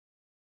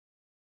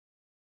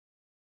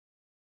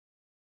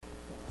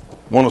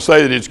I want to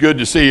say that it's good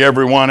to see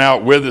everyone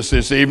out with us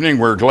this evening.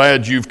 We're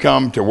glad you've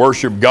come to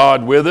worship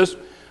God with us.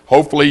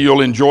 Hopefully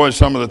you'll enjoy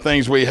some of the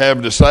things we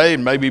have to say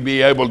and maybe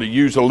be able to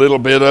use a little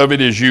bit of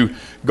it as you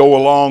go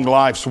along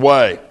life's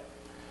way.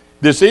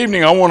 This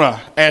evening I want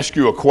to ask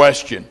you a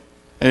question,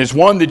 and it's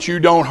one that you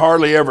don't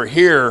hardly ever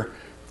hear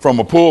from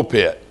a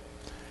pulpit.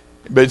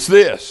 But it's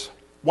this: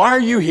 why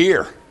are you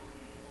here?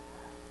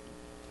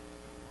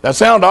 That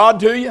sound odd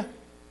to you?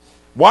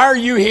 Why are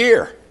you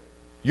here?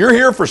 You're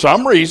here for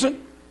some reason.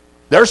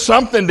 There's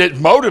something that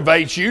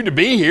motivates you to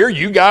be here.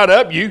 You got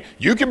up. You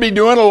could be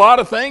doing a lot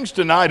of things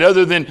tonight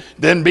other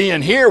than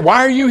being here.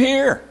 Why are you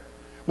here?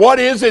 What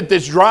is it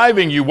that's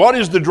driving you? What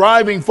is the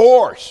driving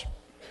force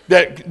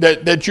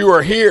that you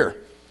are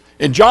here?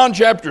 In John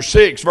chapter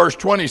 6, verse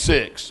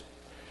 26,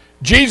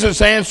 Jesus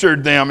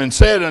answered them and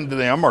said unto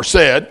them, or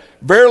said,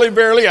 Verily,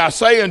 verily, I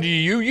say unto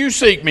you, you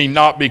seek me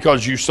not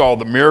because you saw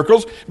the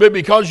miracles, but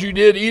because you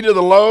did eat of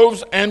the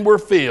loaves and were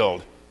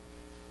filled.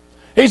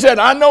 He said,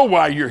 I know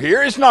why you're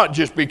here. It's not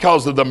just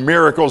because of the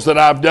miracles that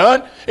I've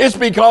done. It's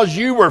because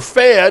you were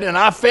fed, and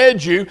I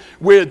fed you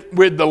with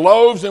the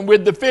loaves and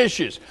with the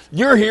fishes.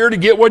 You're here to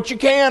get what you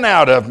can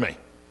out of me.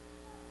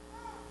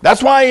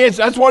 That's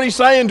what he's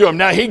saying to them.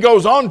 Now, he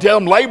goes on to tell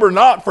them, labor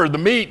not for the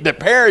meat that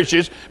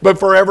perishes, but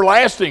for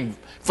everlasting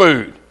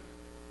food.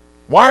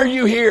 Why are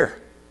you here?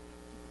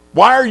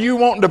 Why are you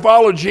wanting to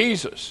follow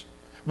Jesus?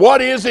 What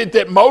is it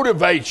that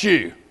motivates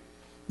you?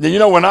 You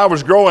know, when I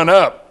was growing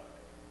up,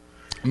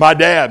 my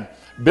dad,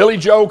 Billy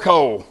Joe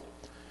Cole,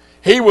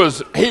 he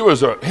was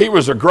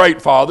a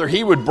great father.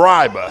 He would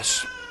bribe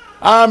us.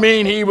 I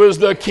mean, he was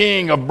the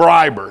king of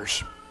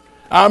bribers.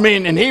 I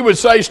mean, and he would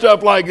say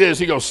stuff like this.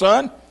 He goes,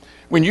 son,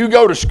 when you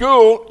go to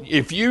school,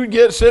 if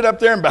you sit up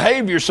there and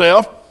behave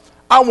yourself,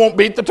 I won't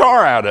beat the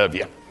tar out of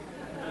you.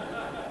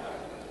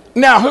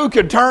 Now, who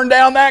could turn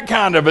down that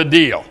kind of a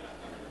deal?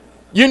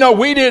 You know,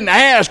 we didn't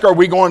ask, are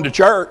we going to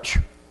church?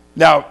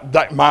 Now,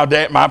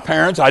 my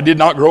parents, I did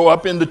not grow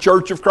up in the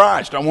Church of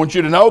Christ. I want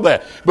you to know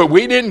that. But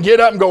we didn't get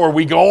up and go, are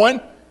we going?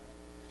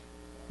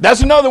 That's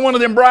another one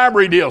of them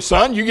bribery deals.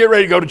 Son, you get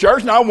ready to go to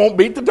church, and I won't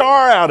beat the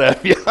tar out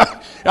of you.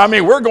 I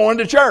mean, we're going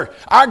to church.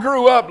 I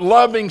grew up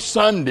loving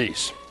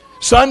Sundays.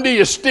 Sunday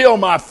is still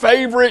my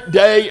favorite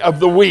day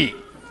of the week.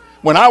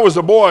 When I was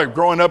a boy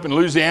growing up in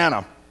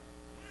Louisiana,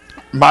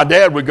 my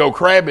dad would go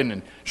crabbing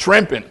and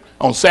shrimping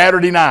on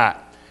Saturday night.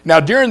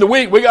 Now, during the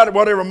week, we got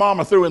whatever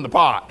Mama threw in the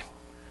pot.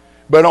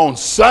 But on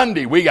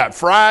Sunday, we got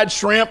fried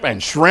shrimp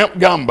and shrimp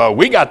gumbo.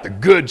 We got the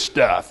good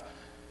stuff.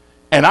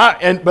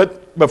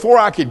 But before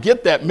I could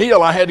get that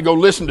meal, I had to go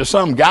listen to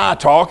some guy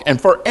talk,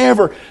 and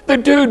forever, the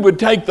dude would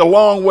take the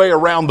long way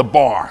around the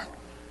barn.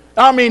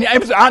 I mean,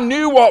 I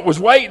knew what was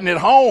waiting at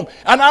home,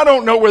 and I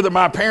don't know whether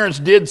my parents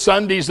did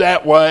Sundays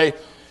that way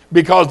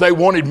because they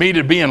wanted me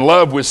to be in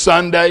love with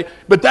Sunday,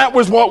 but that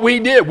was what we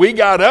did. We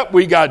got up,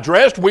 we got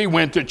dressed, we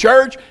went to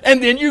church,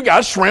 and then you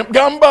got shrimp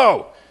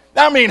gumbo.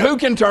 I mean, who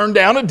can turn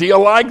down a deal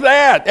like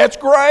that? That's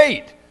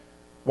great.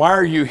 Why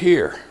are you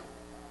here?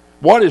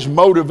 What is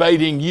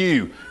motivating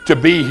you to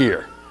be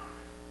here?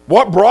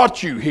 What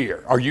brought you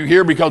here? Are you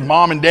here because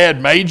mom and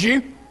dad made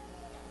you?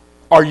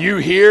 Are you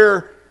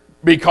here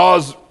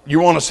because you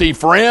want to see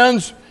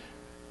friends?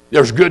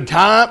 There's good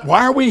time.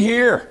 Why are we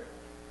here?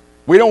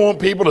 We don't want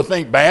people to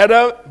think bad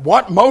of it.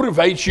 What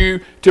motivates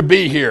you to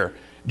be here?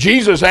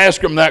 Jesus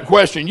asked them that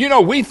question. You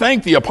know, we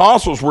think the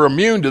apostles were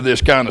immune to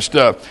this kind of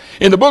stuff.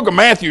 In the book of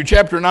Matthew,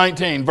 chapter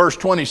 19, verse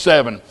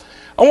 27,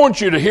 I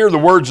want you to hear the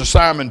words of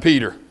Simon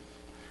Peter.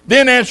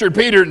 Then answered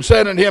Peter and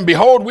said unto him,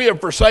 Behold, we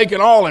have forsaken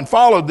all and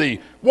followed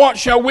thee. What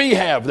shall we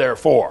have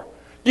therefore?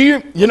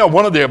 You know,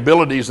 one of the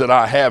abilities that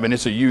I have, and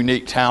it's a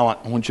unique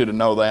talent, I want you to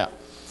know that,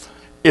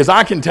 is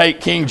I can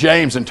take King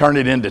James and turn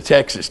it into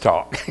Texas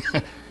talk.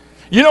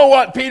 You know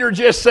what Peter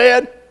just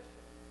said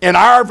in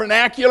our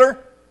vernacular?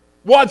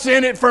 What's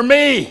in it for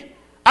me?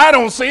 I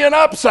don't see an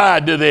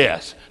upside to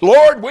this.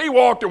 Lord, we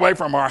walked away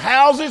from our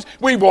houses.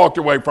 We walked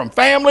away from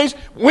families.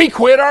 We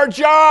quit our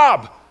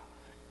job.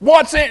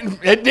 What's in it?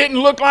 It didn't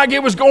look like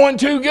it was going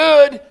too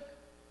good.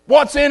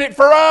 What's in it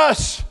for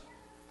us?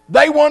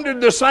 They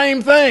wondered the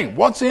same thing.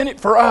 What's in it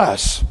for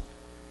us?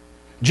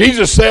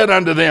 Jesus said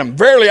unto them,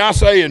 Verily I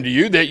say unto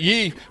you that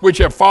ye which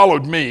have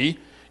followed me,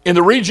 in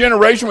the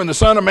regeneration when the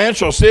Son of Man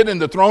shall sit in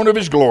the throne of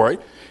his glory,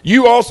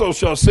 you also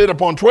shall sit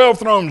upon 12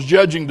 thrones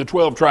judging the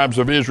 12 tribes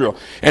of Israel.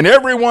 And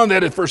every one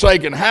that hath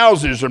forsaken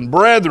houses and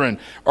brethren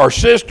or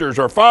sisters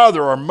or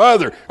father or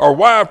mother or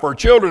wife or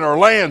children or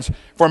lands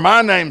for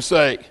my name's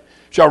sake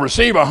shall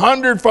receive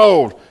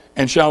 100-fold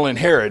and shall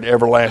inherit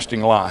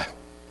everlasting life.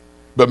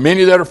 But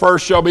many that are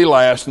first shall be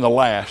last, and the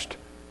last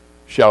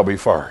shall be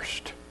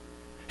first.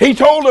 He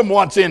told them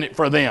what's in it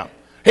for them.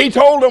 He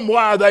told them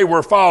why they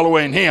were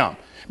following him.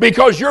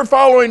 Because you're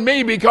following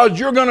me, because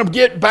you're going to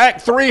get back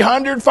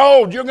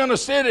 300-fold. You're going to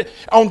sit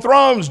on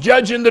thrones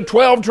judging the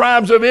 12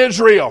 tribes of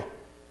Israel.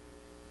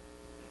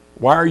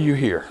 Why are you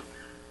here?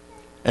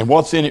 And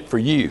what's in it for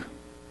you?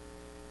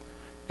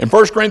 In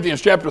 1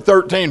 Corinthians chapter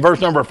 13, verse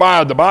number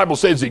 5, the Bible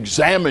says,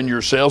 examine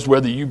yourselves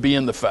whether you be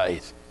in the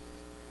faith.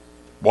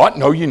 What?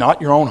 Know you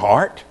not your own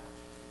heart?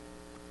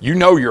 You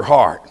know your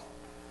heart.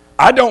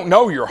 I don't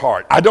know your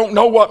heart. I don't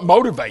know what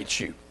motivates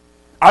you.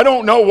 I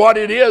don't know what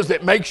it is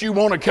that makes you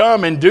want to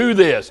come and do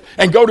this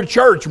and go to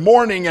church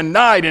morning and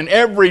night and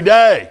every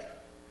day.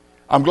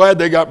 I'm glad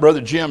they got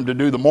Brother Jim to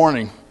do the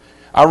morning.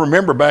 I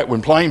remember back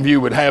when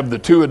Plainview would have the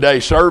 2-a-day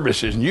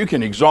services, and you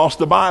can exhaust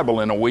the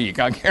Bible in a week.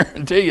 I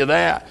guarantee you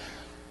that.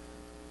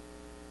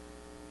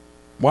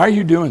 Why are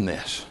you doing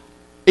this?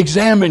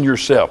 Examine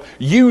yourself.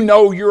 You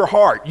know your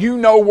heart. You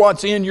know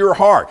what's in your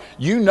heart.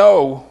 You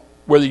know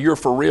whether you're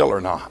for real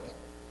or not.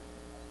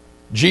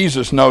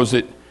 Jesus knows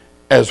it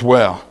as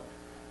well.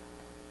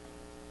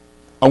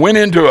 I went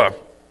into a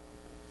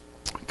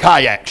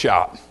kayak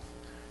shop.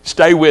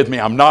 Stay with me.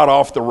 I'm not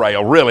off the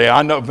rail. Really,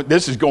 I know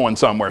this is going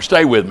somewhere.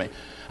 Stay with me.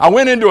 I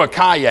went into a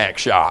kayak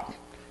shop,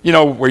 you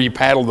know, where you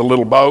paddle the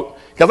little boat,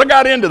 because I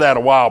got into that a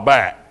while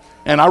back.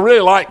 And I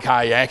really like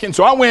kayaking.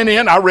 So I went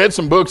in, I read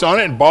some books on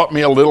it and bought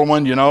me a little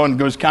one, you know, and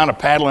was kind of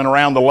paddling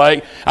around the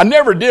lake. I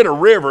never did a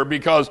river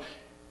because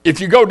if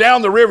you go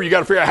down the river, you got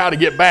to figure out how to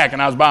get back.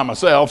 And I was by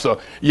myself,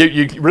 so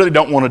you really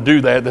don't want to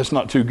do that. That's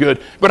not too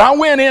good. But I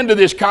went into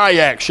this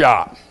kayak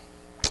shop.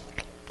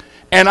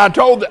 And I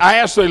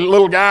asked the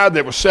little guy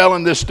that was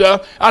selling this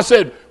stuff, I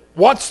said,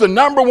 what's the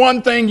number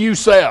one thing you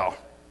sell?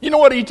 You know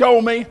what he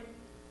told me?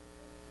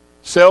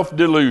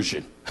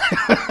 Self-delusion.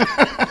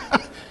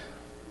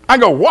 I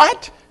go,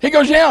 what? He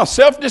goes, yeah,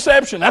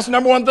 self-deception. That's the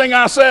number one thing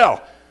I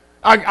sell.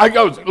 I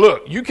goes,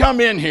 look, you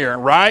come in here,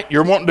 right?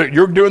 You're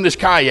doing this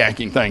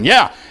kayaking thing.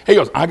 Yeah. He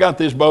goes, I got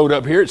this boat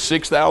up here. It's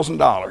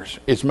 $6,000.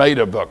 It's made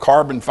of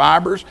carbon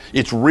fibers.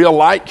 It's real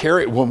light.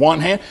 Carry it with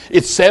one hand.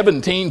 It's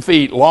 17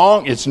 feet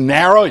long. It's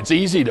narrow. It's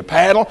easy to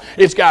paddle.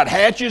 It's got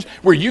hatches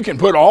where you can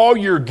put all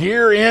your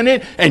gear in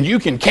it, and you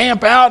can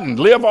camp out and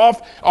live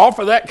off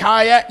of that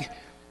kayak.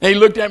 And he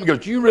looked at me and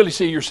goes, do you really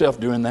see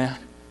yourself doing that?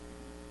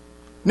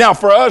 Now,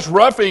 for us,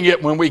 roughing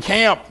it when we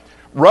camp,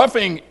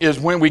 roughing is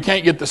when we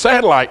can't get the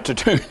satellite to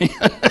tune in.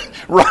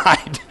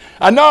 Right.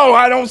 I know,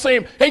 I don't see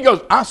him. He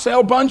goes, I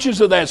sell bunches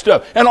of that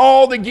stuff and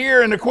all the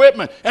gear and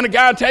equipment. And the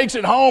guy takes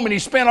it home and he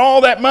spent all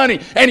that money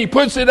and he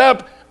puts it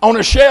up on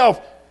a shelf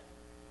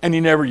and he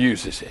never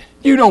uses it.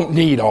 You don't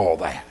need all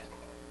that.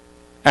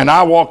 And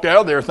I walked out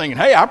of there thinking,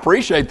 hey, I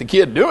appreciate the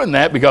kid doing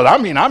that because,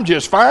 I'm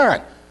just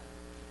fine.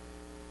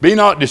 Be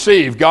not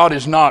deceived. God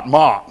is not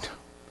mocked.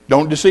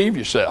 Don't deceive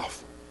yourself.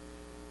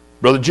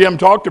 Brother Jim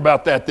talked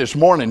about that this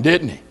morning,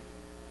 didn't he?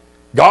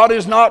 God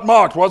is not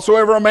mocked.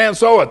 Whatsoever a man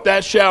soweth,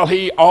 that shall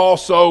he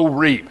also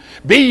reap.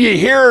 Be ye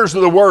hearers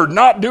of the word,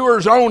 not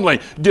doers only,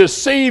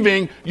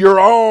 deceiving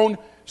your own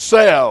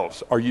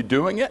selves. Are you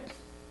doing it?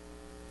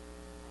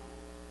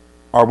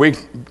 Are we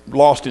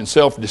lost in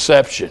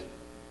self-deception?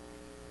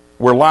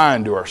 We're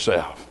lying to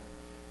ourselves.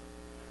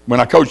 When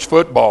I coached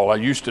football, I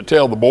used to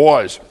tell the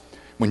boys,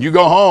 when you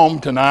go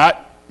home tonight,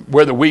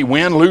 whether we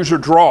win, lose, or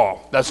draw,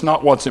 that's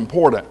not what's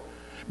important.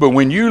 But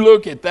when you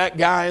look at that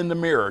guy in the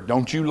mirror,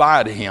 don't you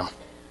lie to him.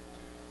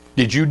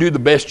 Did you do the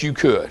best you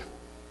could?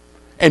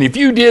 And if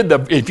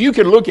you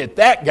can look at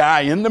that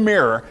guy in the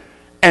mirror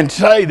and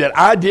say that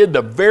I did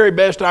the very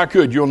best I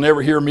could, you'll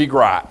never hear me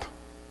gripe.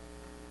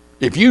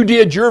 If you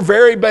did your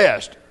very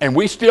best and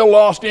we still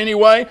lost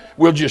anyway,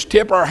 we'll just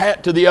tip our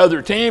hat to the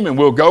other team and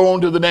we'll go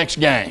on to the next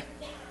game.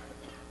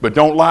 But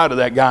don't lie to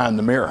that guy in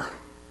the mirror.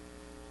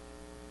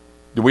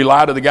 Do we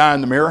lie to the guy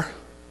in the mirror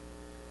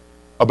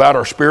about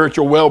our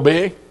spiritual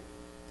well-being?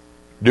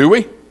 Do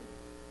we?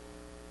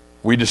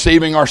 We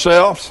deceiving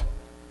ourselves?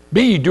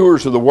 Be ye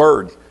doers of the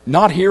word,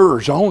 not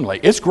hearers only.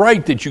 It's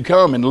great that you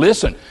come and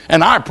listen,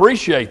 and I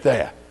appreciate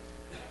that.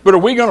 But are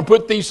we going to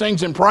put these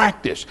things in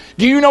practice?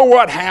 Do you know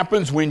what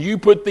happens when you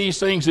put these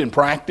things in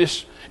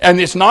practice? And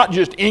it's not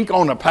just ink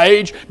on a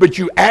page, but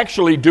you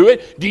actually do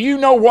it. Do you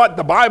know what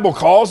the Bible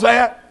calls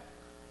that?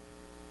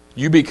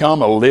 You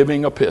become a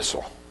living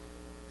epistle.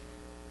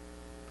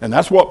 And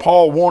that's what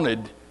Paul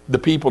wanted the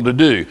people to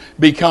do.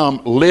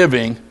 Become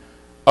living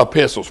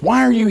epistles.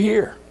 Why are you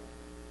here?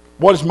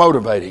 What is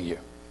motivating you?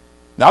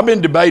 Now, I've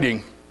been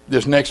debating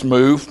this next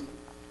move.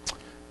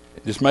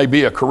 This may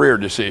be a career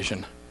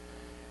decision.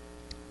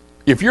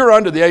 If you're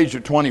under the age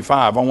of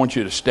 25, I want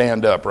you to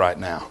stand up right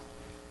now.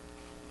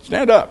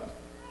 Stand up.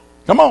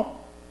 Come on.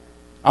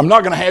 I'm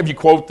not going to have you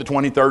quote the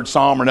 23rd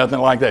Psalm or nothing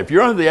like that. If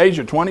you're under the age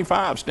of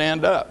 25,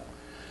 stand up.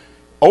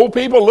 Old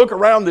people, look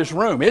around this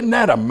room. Isn't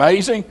that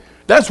amazing?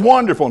 That's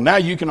wonderful. Now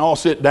you can all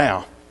sit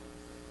down.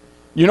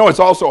 You know, it's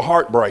also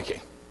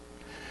heartbreaking.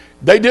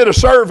 They did a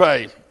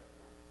survey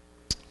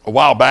a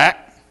while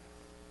back,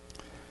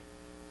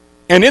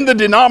 and in the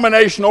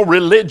denominational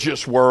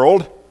religious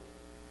world,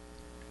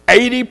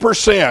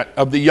 80%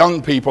 of the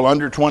young people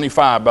under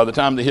 25, by the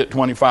time they hit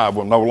 25,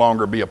 will no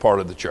longer be a part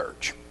of the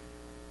church.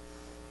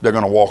 They're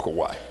going to walk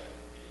away.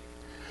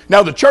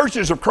 Now, the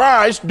churches of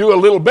Christ do a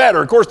little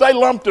better. Of course, they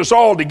lumped us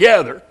all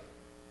together.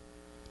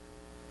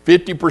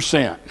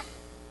 50%.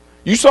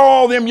 You saw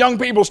all them young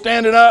people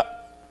standing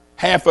up,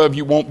 half of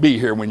you won't be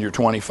here when you're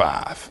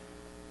 25.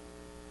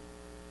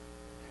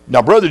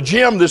 Now, Brother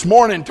Jim this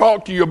morning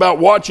talked to you about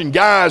watching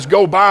guys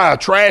go by a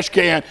trash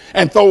can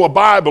and throw a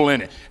Bible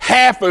in it.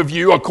 Half of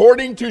you,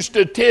 according to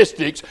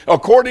statistics,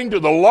 according to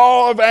the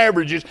law of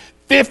averages,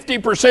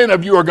 50%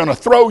 of you are going to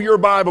throw your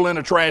Bible in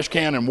a trash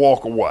can and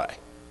walk away.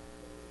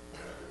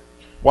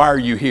 Why are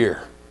you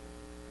here?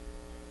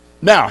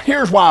 Now,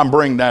 here's why I'm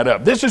bringing that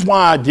up. This is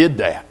why I did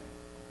that.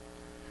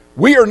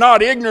 We are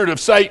not ignorant of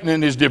Satan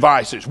and his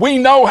devices. We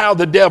know how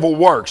the devil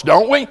works,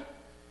 don't we?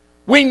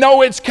 We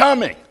know it's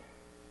coming.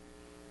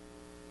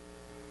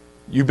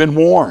 You've been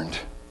warned.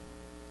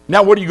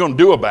 Now what are you going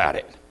to do about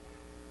it?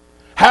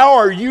 How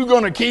are you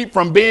going to keep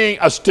from being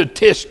a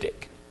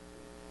statistic?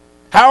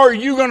 How are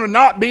you going to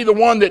not be the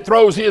one that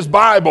throws his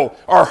Bible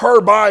or her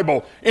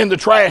Bible in the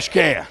trash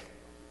can?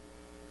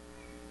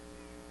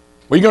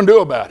 What are you going to do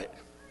about it?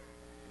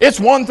 It's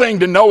one thing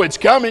to know it's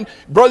coming.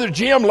 Brother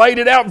Jim laid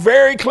it out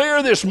very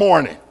clear this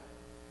morning.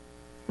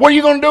 What are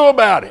you going to do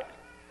about it?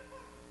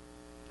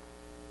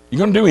 You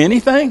going to do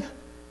anything?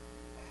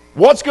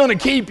 What's going to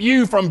keep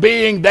you from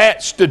being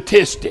that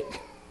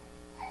statistic?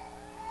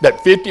 That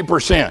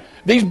 50%.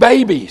 These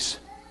babies.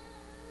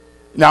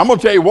 Now, I'm going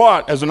to tell you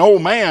what, as an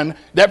old man,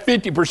 that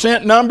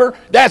 50% number,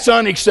 that's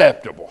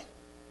unacceptable.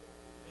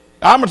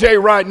 I'm going to tell you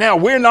right now,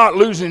 we're not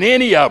losing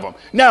any of them.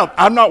 Now,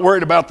 I'm not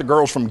worried about the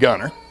girls from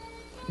Gunner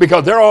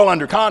because they're all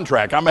under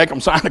contract. I make them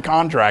sign a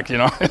contract,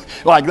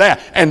 like that.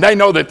 And they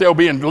know that there'll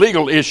be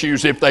legal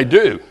issues if they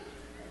do.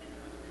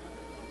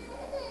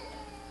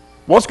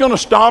 What's going to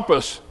stop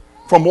us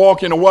from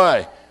walking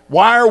away?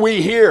 Why are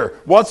we here?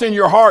 What's in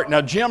your heart? Now,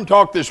 Jim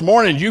talked this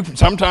morning.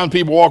 Sometimes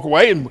people walk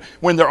away, and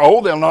when they're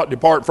old, they'll not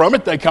depart from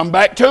it. They come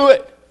back to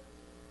it.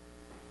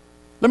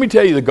 Let me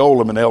tell you the goal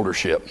of an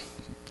eldership.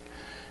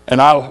 And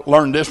I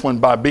learned this one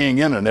by being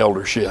in an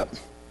eldership.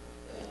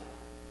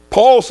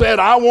 Paul said,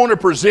 I want to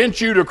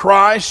present you to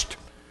Christ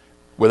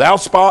without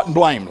spot and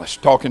blameless,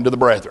 talking to the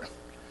brethren.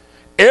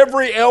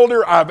 Every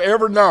elder I've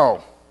ever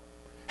known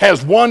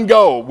has one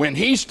goal. When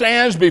he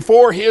stands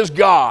before his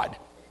God,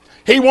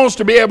 he wants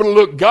to be able to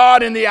look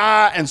God in the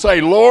eye and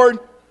say, Lord,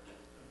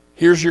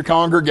 here's your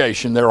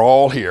congregation. They're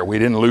all here. We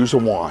didn't lose a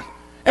one.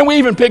 And we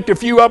even picked a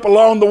few up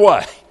along the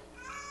way.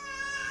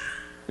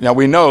 Now,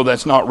 we know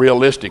that's not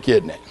realistic,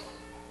 isn't it?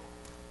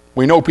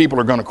 We know people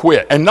are going to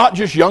quit. And not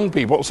just young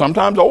people.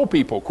 Sometimes old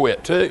people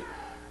quit too.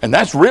 And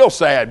that's real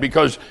sad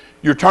because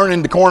you're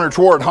turning the corner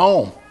toward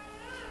home.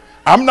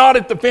 I'm not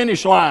at the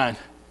finish line,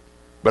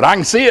 but I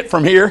can see it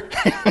from here.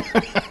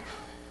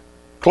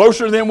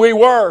 Closer than we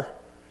were.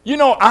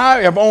 I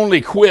have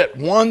only quit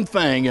one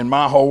thing in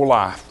my whole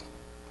life.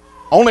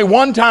 Only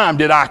one time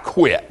did I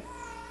quit.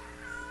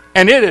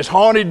 And it has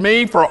haunted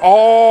me for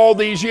all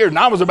these years. And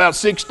I was about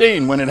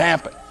 16 when it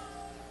happened.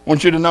 I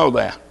want you to know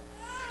that.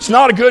 It's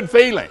not a good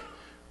feeling.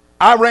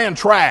 I ran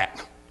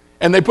track,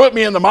 and they put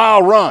me in the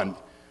mile run.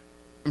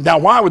 Now,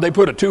 why would they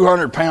put a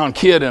 200-pound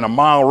kid in a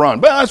mile run?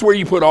 Well, that's where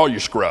you put all your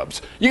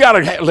scrubs. You got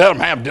to let them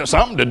have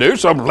something to do,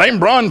 so let him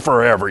run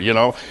forever,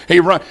 He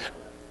run.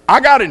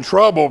 I got in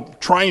trouble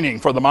training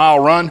for the mile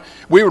run.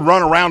 We would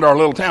run around our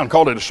little town,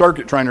 called it a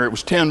circuit trainer. It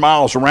was 10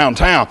 miles around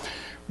town.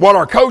 What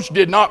our coach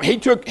did not, he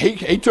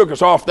took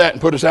us off that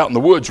and put us out in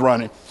the woods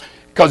running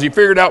because he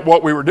figured out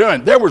what we were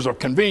doing. There was a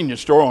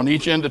convenience store on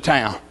each end of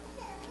town.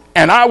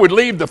 And I would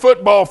leave the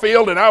football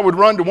field and I would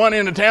run to one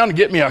end of town and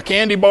get me a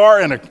candy bar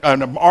and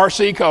an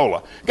RC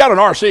Cola. Got an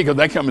RC because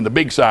they come in the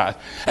big size.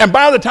 And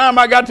by the time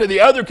I got to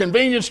the other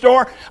convenience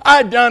store,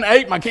 I'd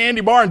ate my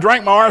candy bar and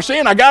drank my RC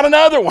and I got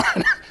another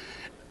one.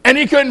 And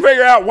he couldn't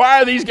figure out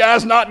why are these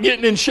guys not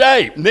getting in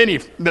shape. And then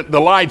the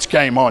lights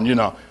came on,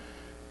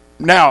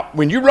 Now,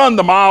 when you run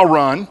the mile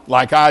run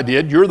like I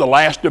did, you're the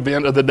last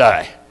event of the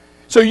day.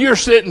 So you're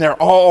sitting there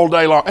all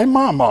day long. And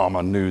my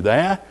mama knew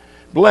that.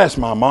 Bless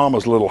my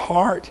mama's little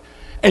heart.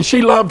 And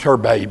she loved her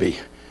baby.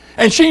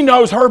 And she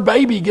knows her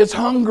baby gets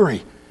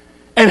hungry.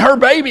 And her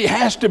baby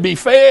has to be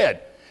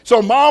fed.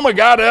 So mama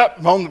got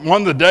up on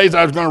one of the days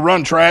I was going to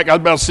run track. I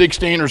was about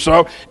 16 or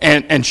so.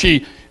 And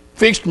she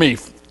fixed me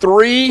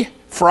 3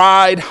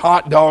 fried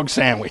hot dog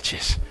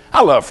sandwiches.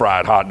 I love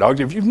fried hot dogs.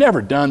 If you've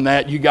never done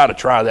that, you got to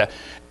try that.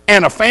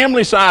 And a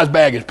family-sized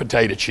bag of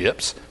potato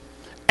chips.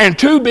 And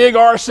 2 big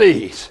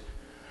RCs.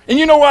 And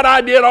you know what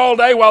I did all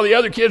day while the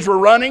other kids were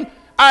running?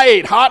 I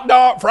ate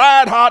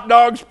fried hot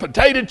dogs,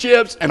 potato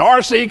chips, and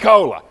RC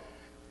Cola.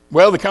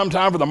 Well, there come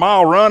time for the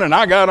mile run, and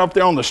I got up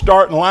there on the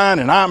starting line,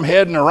 and I'm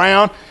heading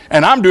around,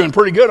 and I'm doing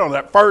pretty good on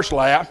that first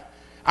lap.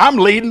 I'm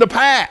leading the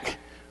pack.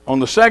 On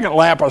the second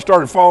lap, I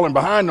started falling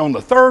behind. On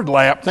the third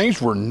lap,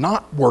 things were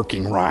not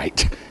working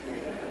right.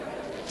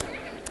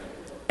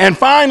 And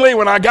finally,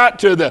 when I got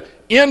to the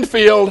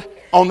infield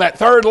on that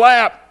third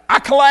lap, I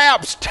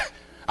collapsed.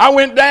 I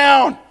went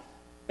down.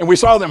 And we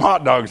saw them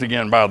hot dogs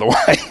again, by the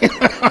way.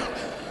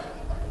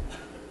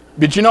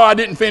 But I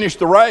didn't finish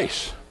the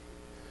race.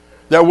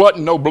 There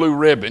wasn't no blue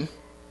ribbon.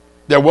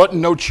 There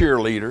wasn't no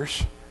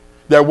cheerleaders.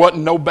 There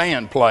wasn't no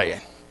band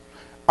playing.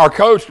 Our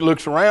coach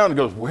looks around and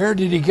goes, where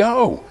did he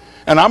go?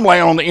 And I'm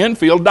laying on the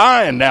infield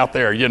dying out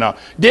there,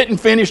 Didn't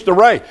finish the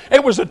race.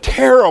 It was a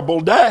terrible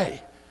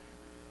day.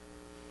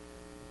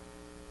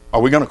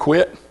 Are we going to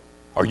quit?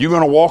 Are you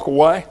going to walk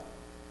away?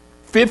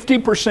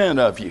 50%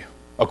 of you,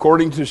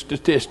 according to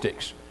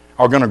statistics,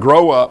 are going to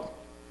grow up,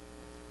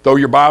 throw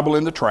your Bible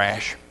in the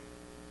trash,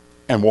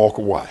 and walk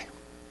away.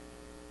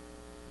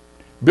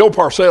 Bill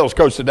Parcells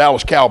coached the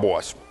Dallas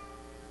Cowboys,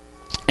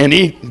 and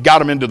he got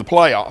them into the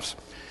playoffs.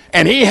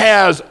 And he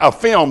has a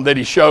film that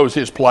he shows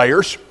his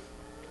players.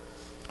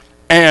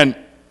 And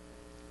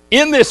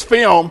in this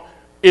film,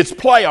 it's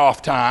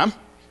playoff time.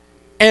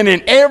 And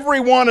in every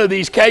one of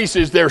these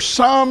cases, there's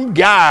some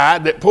guy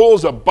that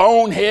pulls a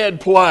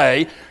bonehead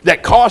play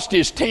that cost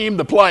his team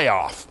the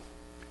playoff.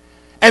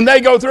 And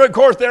they go through it. Of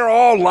course, they're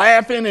all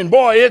laughing, and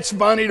boy, it's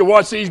funny to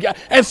watch these guys.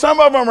 And some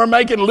of them are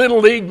making little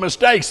league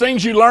mistakes,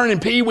 things you learn in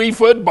pee-wee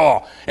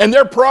football. And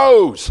they're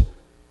pros.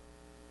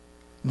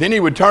 Then he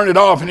would turn it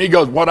off, and he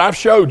goes, what I've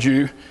showed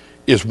you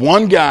is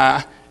one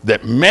guy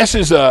that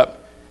messes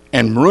up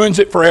and ruins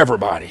it for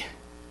everybody.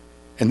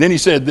 And then he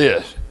said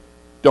this,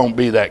 don't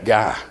be that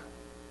guy.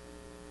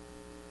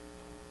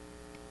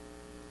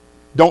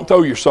 Don't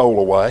throw your soul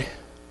away.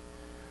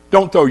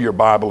 Don't throw your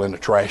Bible in the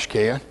trash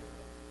can.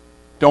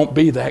 Don't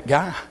be that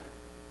guy.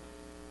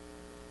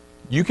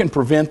 You can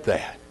prevent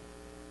that.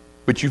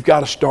 But you've got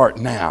to start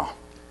now.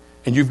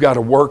 And you've got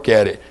to work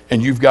at it.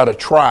 And you've got to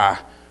try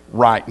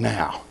right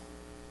now.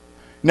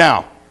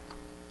 Now,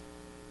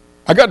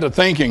 I got to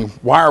thinking,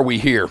 why are we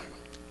here?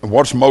 And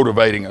what's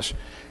motivating us?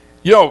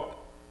 You know,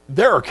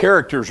 there are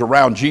characters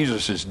around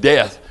Jesus'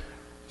 death.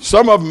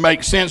 Some of them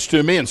make sense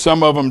to me and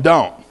some of them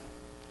don't.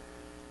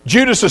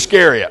 Judas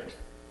Iscariot,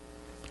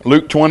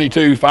 Luke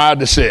 22,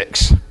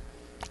 5-6.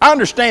 I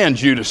understand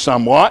Judas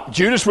somewhat.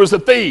 Judas was a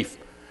thief.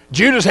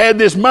 Judas had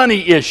this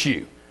money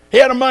issue. He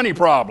had a money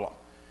problem.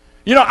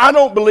 You know, I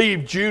don't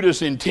believe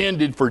Judas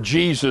intended for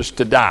Jesus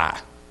to die.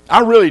 I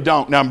really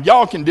don't. Now,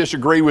 y'all can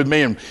disagree with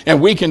me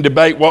and we can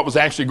debate what was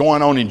actually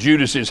going on in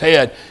Judas's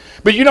head.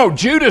 But you know,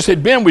 Judas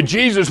had been with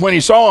Jesus when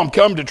he saw him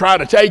come to try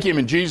to take him,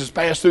 and Jesus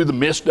passed through the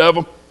midst of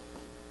him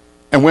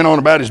and went on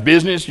about his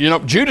business. You know,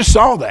 Judas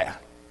saw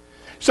that.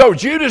 So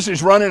Judas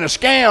is running a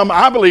scam.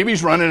 I believe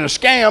he's running a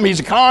scam. He's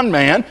a con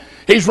man.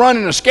 He's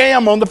running a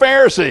scam on the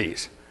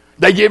Pharisees.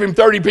 They give him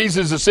 30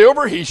 pieces of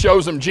silver. He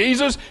shows them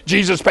Jesus.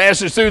 Jesus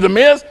passes through the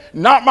midst.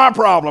 Not my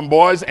problem,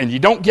 boys. And you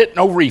don't get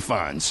no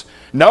refunds.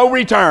 No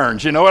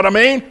returns. You know what I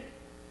mean?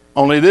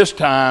 Only this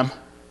time,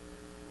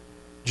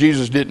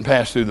 Jesus didn't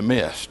pass through the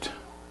mist.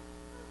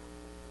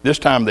 This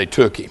time they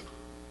took him.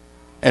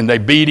 And they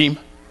beat him.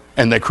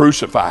 And they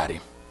crucified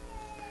him.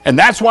 And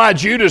that's why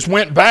Judas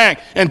went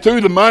back and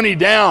threw the money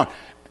down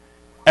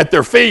at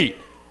their feet.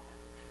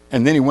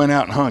 And then he went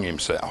out and hung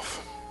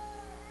himself.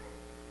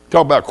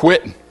 Talk about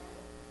quitting.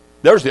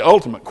 There's the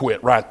ultimate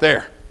quit right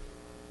there.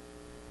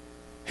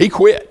 He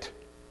quit.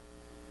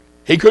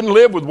 He couldn't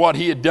live with what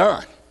he had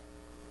done.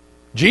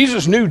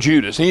 Jesus knew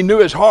Judas. He knew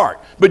his heart.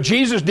 But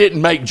Jesus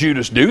didn't make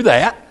Judas do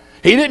that.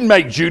 He didn't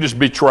make Judas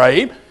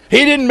betray him.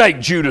 He didn't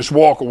make Judas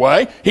walk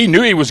away. He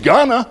knew he was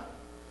gonna.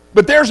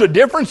 But there's a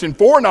difference in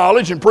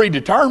foreknowledge and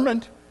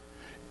predetermined.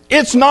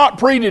 It's not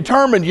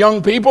predetermined,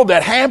 young people,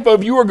 that half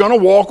of you are going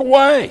to walk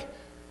away.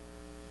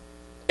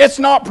 It's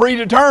not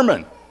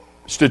predetermined.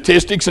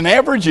 Statistics and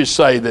averages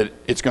say that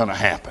it's going to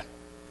happen.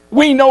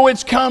 We know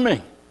it's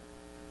coming.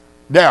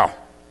 Now,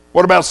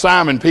 what about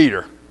Simon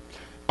Peter?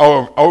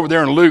 Oh, over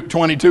there in Luke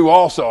 22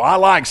 also. I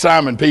like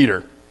Simon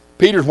Peter.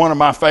 Peter's one of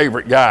my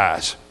favorite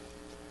guys.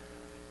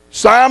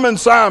 Simon,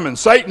 Simon,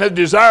 Satan has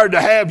desired to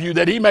have you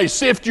that he may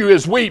sift you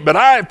as wheat, but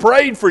I have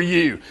prayed for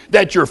you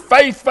that your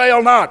faith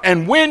fail not.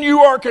 And when you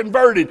are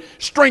converted,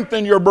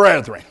 strengthen your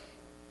brethren.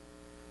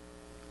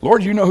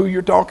 Lord, you know who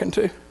you're talking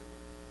to?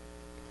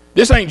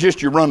 This ain't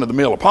just your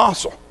run-of-the-mill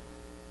apostle,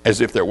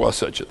 as if there was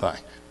such a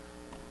thing.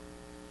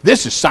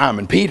 This is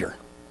Simon Peter.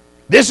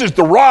 This is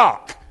the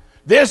rock.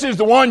 This is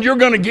the one you're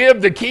going to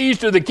give the keys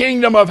to the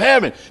kingdom of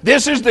heaven.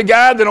 This is the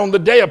guy that on the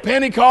day of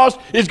Pentecost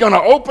is going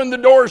to open the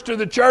doors to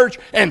the church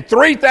and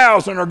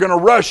 3,000 are going to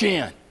rush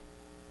in.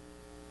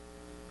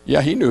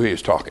 Yeah, he knew who he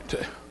was talking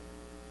to.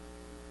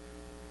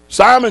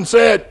 Simon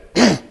said,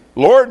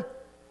 Lord,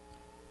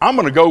 I'm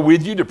going to go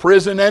with you to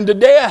prison and to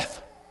death.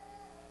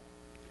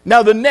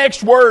 Now the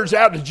next words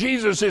out of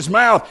Jesus'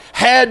 mouth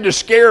had to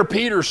scare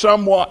Peter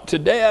somewhat to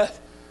death.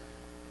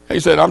 He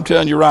said, I'm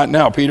telling you right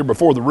now, Peter,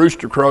 before the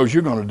rooster crows,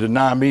 you're going to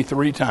deny me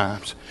 3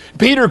 times.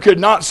 Peter could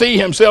not see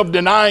himself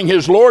denying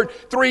his Lord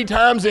 3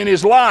 times in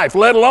his life,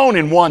 let alone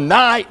in one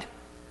night.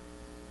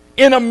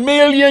 In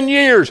 1,000,000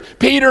 years,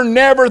 Peter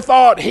never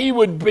thought he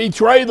would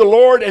betray the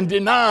Lord and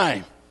deny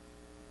him.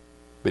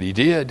 But he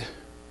did.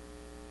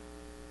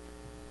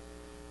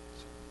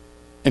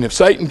 And if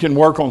Satan can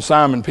work on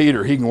Simon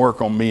Peter, he can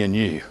work on me and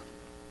you.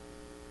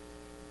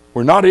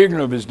 We're not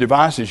ignorant of his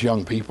devices,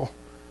 young people.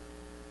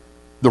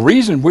 The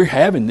reason we're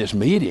having this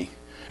meeting,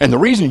 and the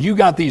reason you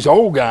got these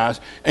old guys,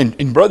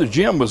 and Brother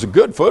Jim was a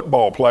good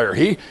football player.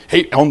 He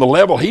on the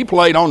level he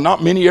played on,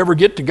 not many ever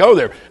get to go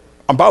there.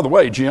 And by the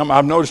way, Jim,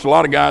 I've noticed a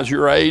lot of guys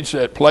your age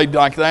that played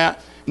like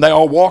that, and they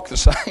all walk the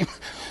same.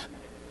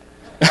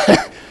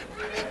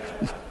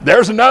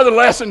 There's another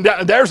lesson.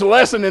 There's a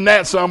lesson in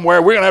that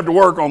somewhere. We're going to have to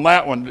work on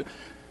that one.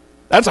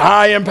 That's a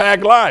high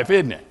impact life,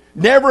 isn't it?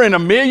 Never in a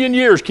million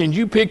years can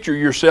you picture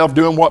yourself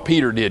doing what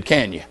Peter did,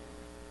 can you?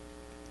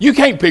 You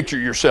can't picture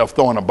yourself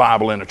throwing a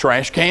Bible in a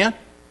trash can.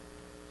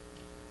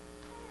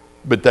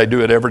 But they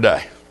do it every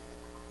day.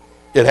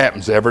 It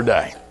happens every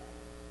day.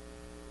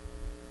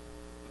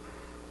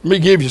 Let me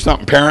give you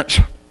something, parents.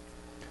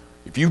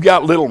 If you've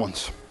got little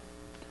ones,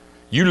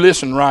 you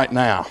listen right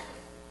now.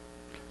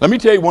 Let me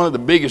tell you one of the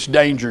biggest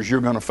dangers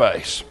you're going to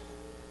face.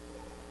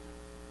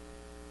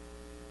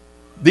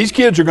 These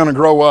kids are going to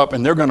grow up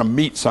and they're going to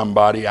meet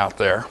somebody out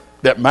there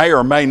that may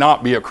or may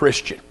not be a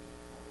Christian.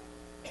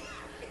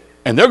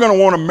 And they're going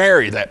to want to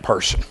marry that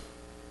person.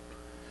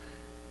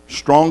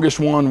 Strongest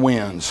one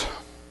wins.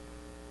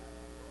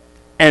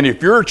 And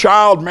if your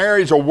child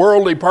marries a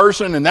worldly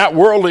person and that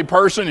worldly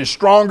person is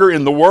stronger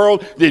in the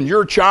world than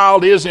your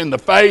child is in the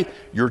faith,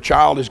 your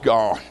child is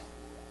gone.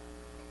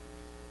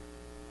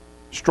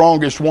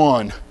 Strongest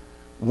one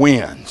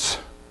wins.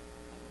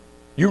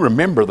 You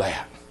remember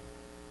that.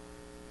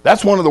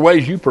 That's one of the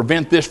ways you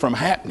prevent this from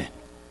happening,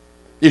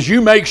 is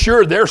you make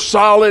sure they're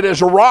solid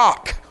as a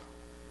rock,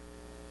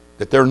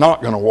 that they're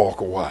not going to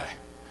walk away.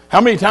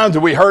 How many times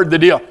have we heard the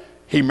deal,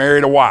 he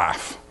married a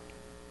wife?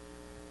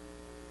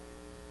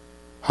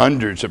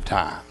 Hundreds of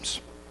times,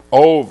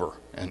 over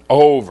and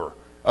over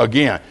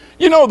again.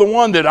 You know the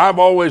one that I've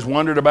always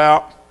wondered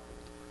about?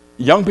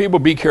 Young people,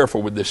 be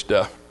careful with this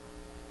stuff.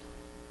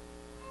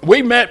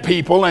 We met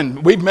people,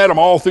 and we've met them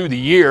all through the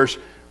years,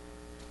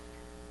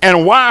 and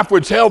a wife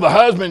would tell the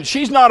husband,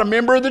 she's not a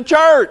member of the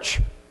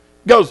church.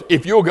 Goes,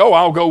 if you'll go,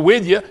 I'll go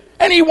with you.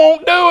 And he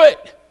won't do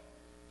it.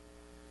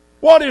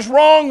 What is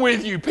wrong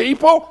with you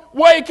people?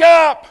 Wake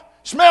up.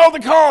 Smell the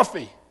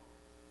coffee.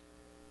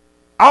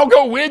 I'll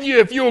go with you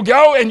if you'll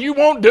go, and you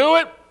won't do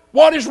it.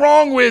 What is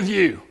wrong with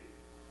you?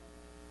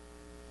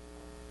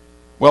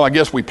 Well, I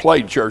guess we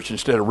played church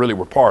instead of really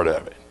were part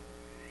of it.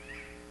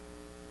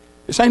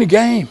 This ain't a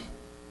game.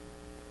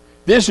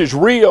 This is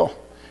real.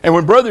 And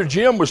when Brother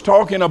Jim was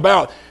talking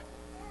about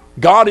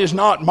God is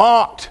not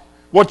mocked,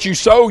 what you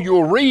sow,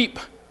 you'll reap.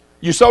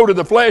 You sow to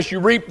the flesh, you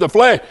reap the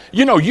flesh.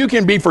 You know, you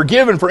can be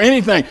forgiven for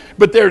anything,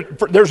 but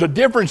there's a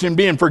difference in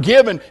being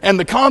forgiven and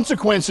the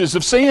consequences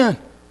of sin.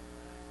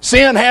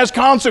 Sin has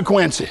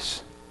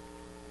consequences.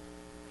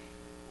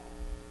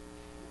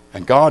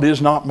 And God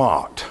is not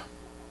mocked.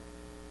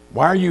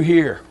 Why are you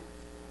here?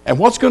 And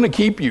what's going to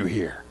keep you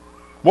here?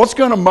 What's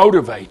going to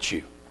motivate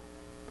you?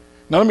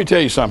 Now let me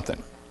tell you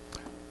something.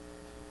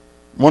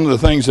 One of the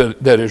things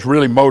that has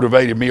really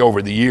motivated me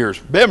over the years,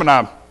 Bev and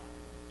I,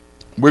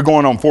 we're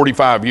going on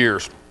 45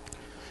 years,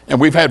 and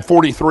we've had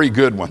 43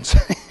 good ones.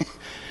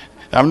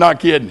 I'm not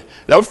kidding.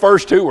 Those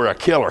first two were a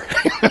killer.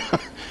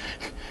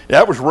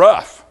 That was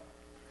rough.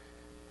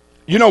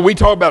 You know, we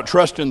talk about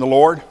trusting the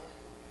Lord.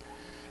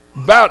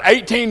 About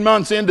 18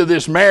 months into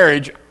this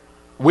marriage,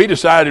 we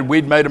decided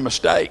we'd made a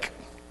mistake.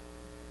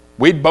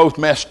 We'd both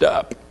messed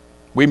up.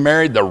 We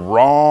married the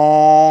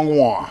wrong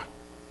one.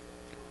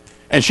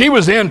 And she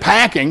was in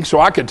packing so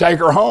I could take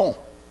her home.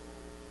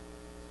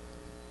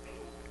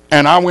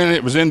 And I went,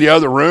 it was in the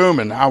other room,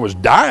 and I was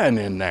dying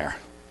in there.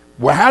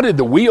 Well, how did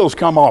the wheels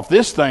come off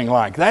this thing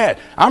like that?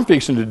 I'm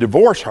fixing to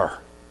divorce her.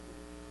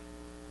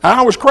 And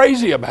I was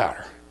crazy about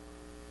her.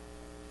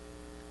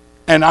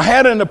 And I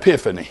had an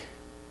epiphany.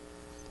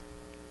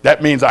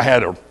 That means I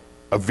had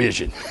a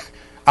vision.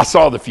 I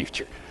saw the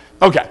future.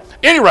 Okay, at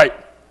any rate,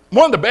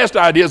 one of the best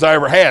ideas I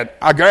ever had,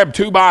 I grabbed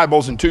 2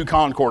 Bibles and 2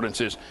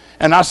 concordances,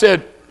 and I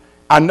said,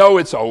 I know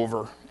it's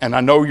over, and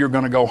I know you're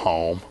going to go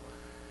home,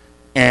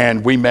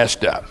 and we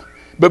messed up.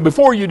 But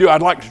before you do,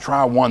 I'd like to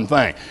try one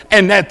thing.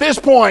 And at this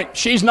point,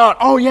 she's not,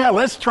 oh yeah,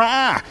 let's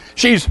try.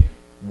 She's,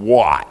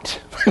 what?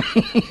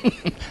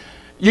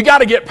 You got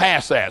to get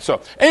past that. So,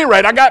 at any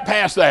rate, I got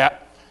past that.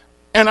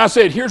 And I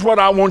said, here's what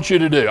I want you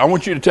to do. I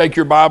want you to take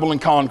your Bible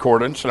and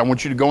concordance, and I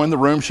want you to go in the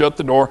room, shut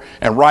the door,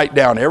 and write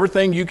down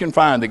everything you can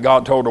find that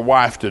God told a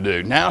wife to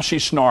do. Now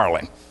she's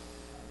snarling.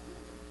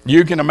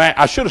 You can imagine,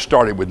 I should have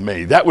started with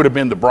me. That would have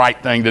been the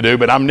bright thing to do,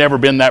 but I've never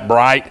been that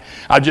bright.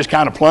 I just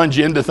kind of plunge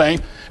into things.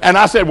 And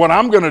I said, what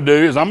I'm going to do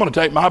is I'm going to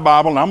take my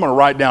Bible and I'm going to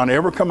write down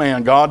every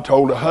command God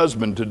told a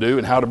husband to do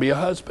and how to be a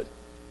husband.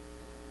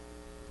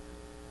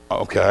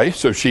 Okay,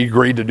 so she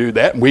agreed to do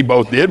that, and we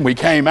both did, and we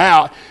came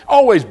out.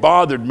 Always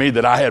bothered me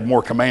that I had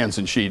more commands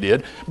than she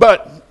did,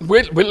 but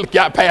we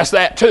got past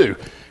that too.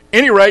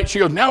 Any rate, she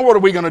goes, now what are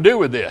we going to do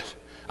with this?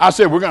 I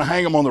said, we're going to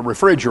hang them on the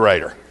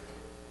refrigerator.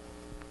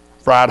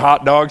 Fried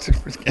hot dogs,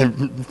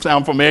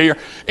 sound familiar?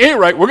 Any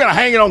rate, we're going to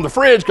hang it on the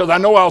fridge because I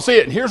know I'll see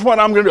it, and here's what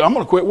I'm going to do. I'm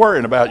going to quit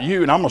worrying about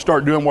you, and I'm going to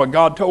start doing what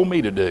God told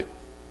me to do.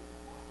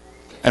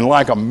 And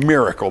like a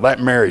miracle, that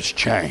marriage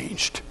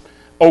changed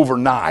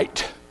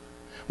overnight.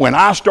 When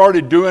I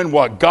started doing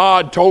what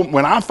God told me,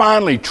 when I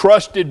finally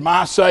trusted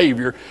my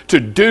Savior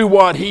to do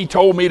what He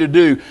told me to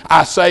do,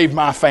 I saved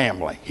my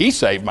family. He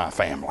saved my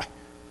family.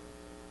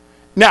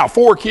 Now,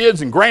 4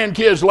 kids and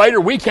grandkids later,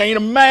 we can't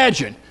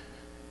imagine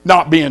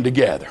not being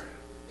together.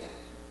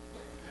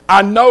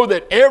 I know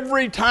that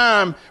every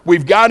time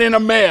we've got in a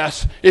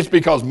mess, it's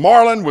because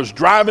Marlon was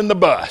driving the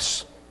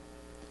bus.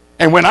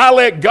 And when I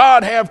let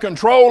God have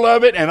control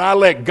of it, and I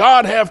let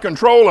God have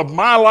control of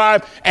my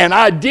life, and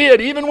I did,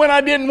 even when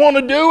I didn't want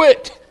to do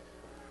it,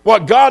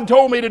 what God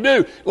told me to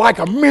do, like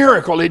a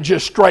miracle, it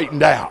just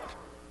straightened out.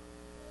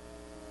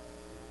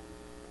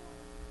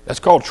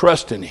 That's called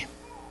trusting Him.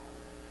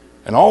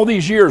 And all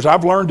these years,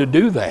 I've learned to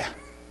do that.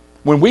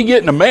 When we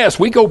get in a mess,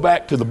 we go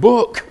back to the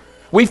book.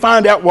 We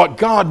find out what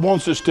God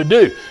wants us to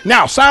do.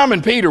 Now,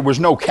 Simon Peter was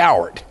no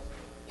coward.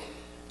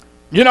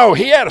 You know,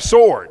 he had a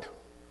sword.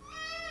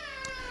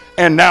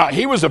 And now,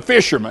 he was a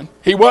fisherman.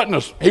 He wasn't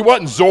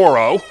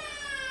Zorro.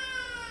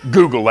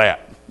 Google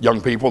that,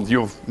 young people.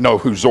 You'll know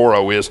who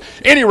Zorro is.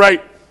 At any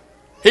rate,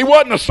 he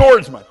wasn't a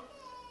swordsman.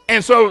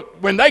 And so,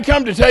 when they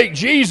come to take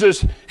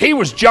Jesus, he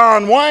was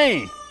John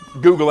Wayne.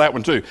 Google that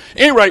one too.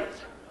 At any rate,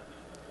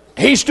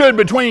 he stood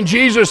between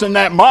Jesus and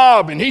that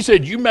mob, and he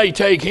said, you may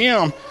take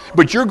him,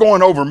 but you're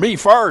going over me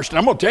first. And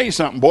I'm going to tell you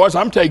something, boys.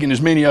 I'm taking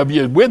as many of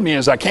you with me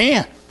as I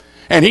can.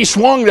 And he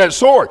swung that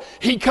sword.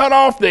 He cut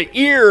off the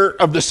ear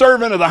of the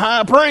servant of the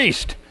high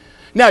priest.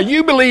 Now,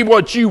 you believe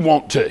what you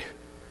want to.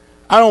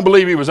 I don't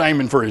believe he was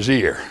aiming for his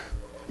ear.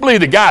 I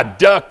believe the guy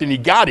ducked and he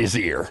got his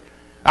ear.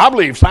 I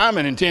believe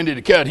Simon intended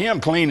to cut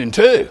him clean in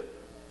two.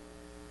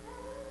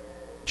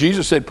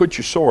 Jesus said, put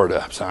your sword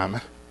up,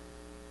 Simon.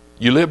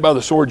 You live by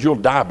the sword, you'll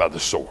die by the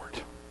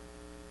sword.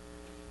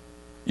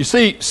 You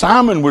see,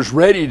 Simon was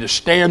ready to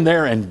stand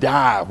there and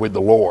die with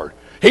the Lord.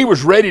 He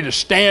was ready to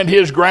stand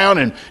his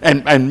ground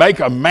and make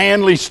a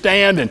manly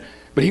stand,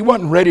 but he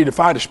wasn't ready to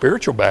fight a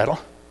spiritual battle.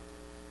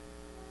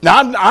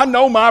 Now, I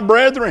know my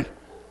brethren.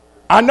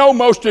 I know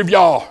most of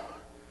y'all.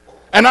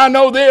 And I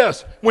know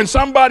this. When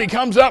somebody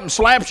comes up and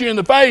slaps you in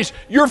the face,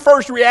 your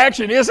first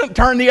reaction isn't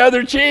turn the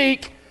other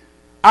cheek.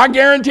 I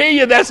guarantee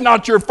you that's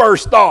not your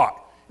first thought.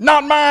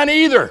 Not mine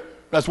either.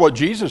 That's what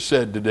Jesus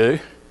said to do.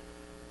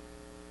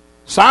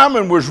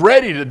 Simon was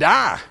ready to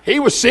die. He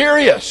was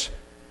serious.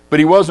 But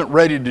he wasn't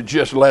ready to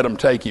just let them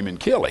take him and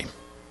kill him.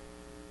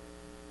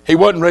 He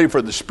wasn't ready for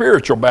the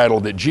spiritual battle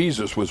that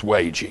Jesus was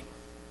waging.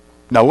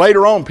 Now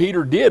later on,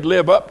 Peter did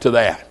live up to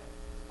that.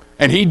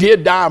 And he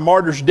did die a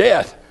martyr's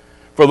death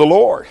for the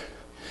Lord.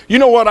 You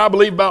know what I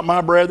believe about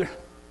my brethren?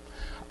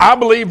 I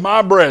believe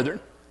my brethren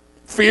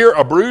fear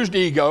a bruised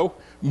ego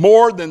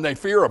more than they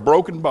fear a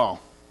broken bone.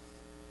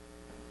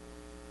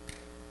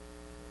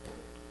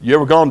 You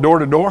ever gone door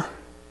to door?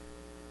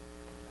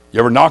 You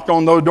ever knocked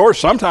on those doors?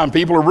 Sometimes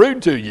people are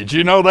rude to you. Did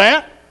you know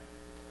that?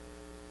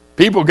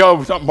 People go,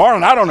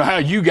 Marlon, I don't know how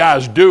you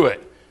guys do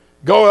it.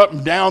 Go up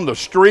and down the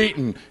street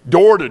and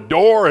door to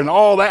door and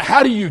all that.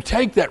 How do you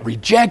take that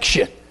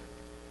rejection?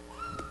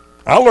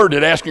 I learned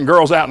it asking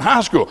girls out in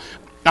high school.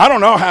 I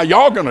don't know how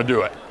y'all going to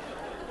do it.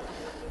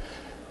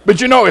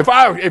 But you know, if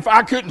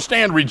I couldn't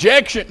stand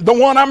rejection, the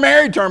one I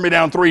married turned me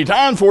down 3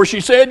 times before she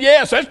said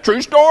yes. That's a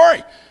true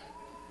story.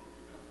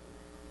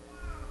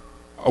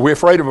 Are we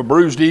afraid of a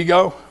bruised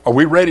ego? Are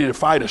we ready to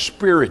fight a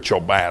spiritual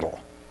battle?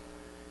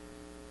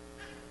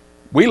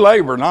 We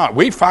labor not,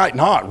 we fight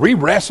not, we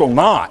wrestle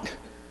not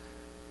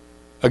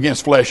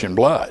against flesh and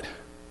blood,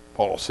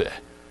 Paul said.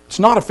 It's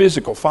not a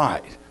physical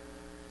fight.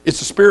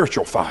 It's a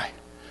spiritual fight.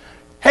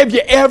 Have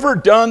you ever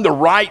done the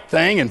right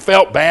thing and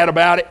felt bad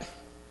about it?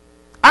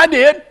 I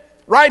did,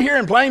 right here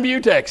in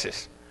Plainview,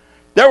 Texas.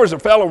 There was a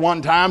fellow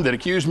one time that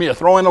accused me of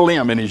throwing a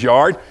limb in his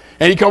yard.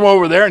 And he come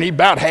over there and he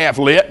about half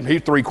lit.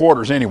 He's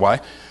 3/4 anyway,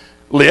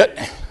 lit.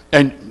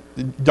 And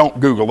don't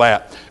Google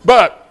that.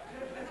 But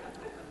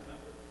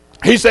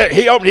he said,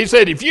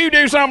 if you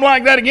do something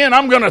like that again,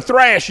 I'm going to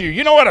thrash you.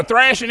 You know what a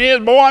thrashing is,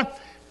 boy?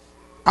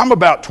 I'm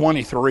about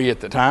 23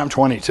 at the time,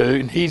 22.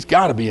 And he's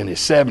got to be in his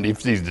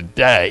 70s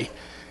today.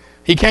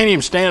 He can't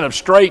even stand up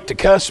straight to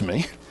cuss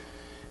me.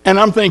 And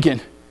I'm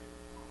thinking,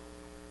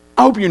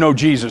 I hope you know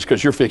Jesus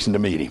because you're fixing to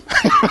meet him.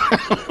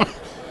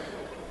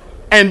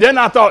 And then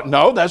I thought,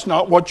 no, that's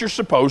not what you're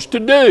supposed to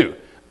do.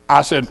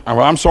 I said,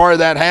 well, I'm sorry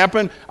that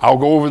happened. I'll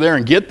go over there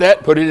and get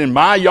that, put it in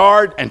my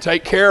yard, and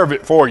take care of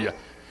it for you.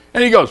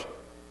 And he goes,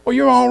 well,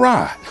 you're all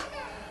right.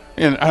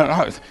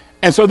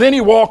 And so then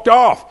he walked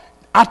off.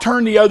 I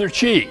turned the other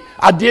cheek.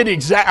 I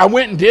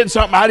went and did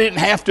something I didn't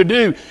have to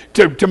do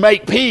to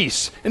make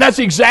peace. And that's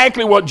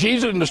exactly what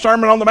Jesus in the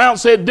Sermon on the Mount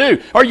said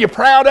do. Are you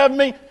proud of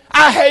me?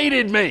 I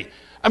hated me.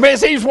 I mean,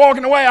 as he's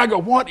walking away, I go,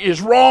 what is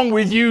wrong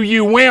with you,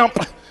 you wimp?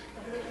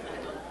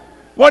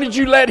 What did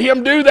you let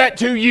him do that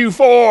to you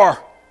for?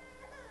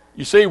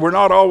 You see, we're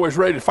not always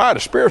ready to fight a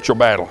spiritual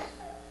battle.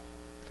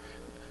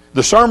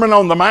 The Sermon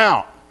on the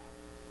Mount,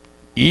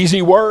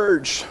 easy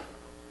words.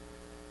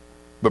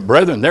 But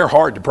brethren, they're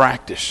hard to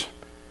practice.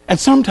 And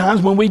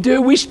sometimes when we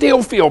do, we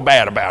still feel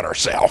bad about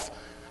ourselves.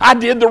 I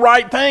did the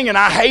right thing and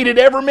I hated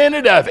every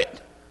minute of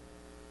it.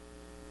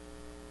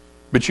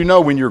 But you know,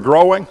 when you're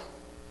growing,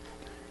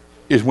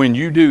 is when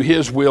you do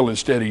his will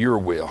instead of your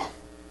will.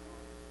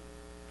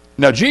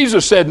 Now,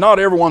 Jesus said, not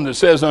everyone that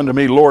says unto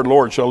me, Lord,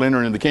 Lord, shall enter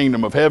into the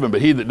kingdom of heaven,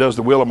 but he that does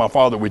the will of my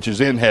Father which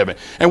is in heaven.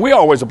 And we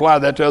always apply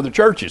that to other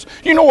churches.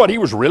 You know what he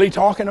was really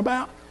talking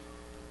about?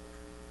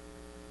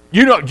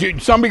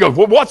 Somebody goes,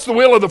 well, what's the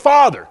will of the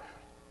Father?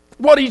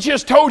 What he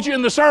just told you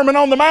in the Sermon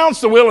on the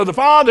Mount's the will of the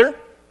Father.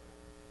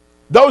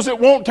 Those that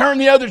won't turn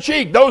the other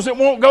cheek, those that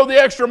won't go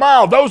the extra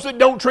mile, those that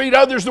don't treat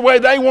others the way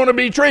they want to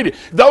be treated,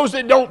 those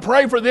that don't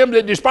pray for them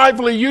that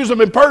despitefully use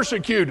them and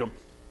persecute them.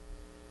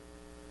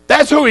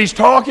 That's who he's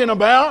talking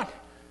about.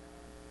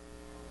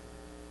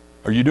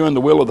 Are you doing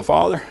the will of the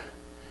Father?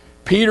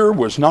 Peter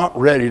was not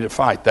ready to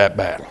fight that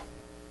battle.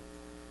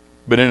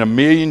 But in a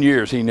million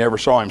years, he never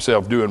saw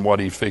himself doing what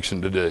he's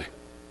fixing to do.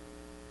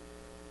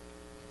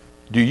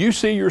 Do you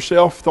see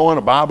yourself throwing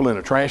a Bible in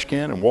a trash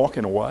can and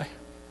walking away?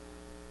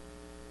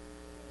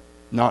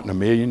 Not in a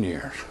million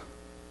years.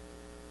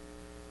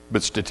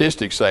 But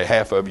statistics say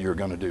half of you are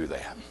going to do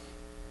that.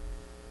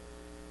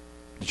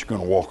 That you're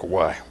going to walk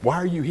away. Why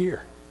are you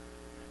here?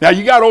 Now,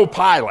 you got old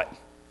Pilate.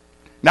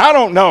 Now, I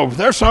don't know.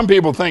 There's some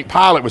people think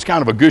Pilate was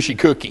kind of a gushy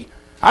cookie.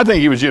 I think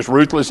he was just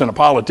ruthless and a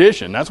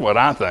politician. That's what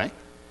I think.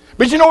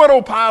 But you know what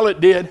old Pilate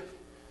did?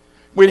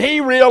 When he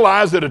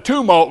realized that a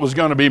tumult was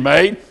going to be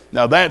made,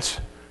 now that's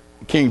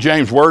King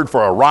James word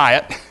for a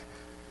riot.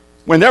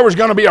 When there was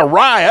going to be a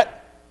riot,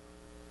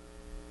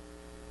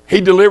 he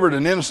delivered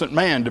an innocent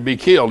man to be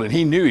killed, and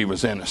he knew he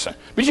was innocent.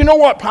 But you know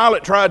what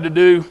Pilate tried to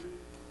do?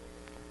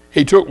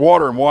 He took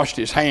water and washed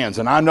his hands.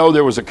 And I know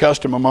there was a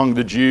custom among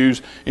the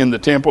Jews in the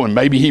temple, and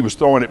maybe he was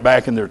throwing it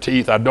back in their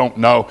teeth. I don't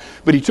know.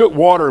 But he took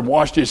water and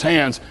washed his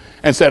hands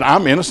and said,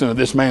 I'm innocent of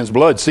this man's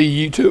blood. See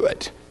you to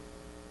it.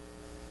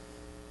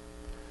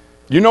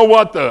 You know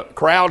what the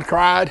crowd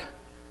cried?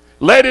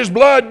 Let his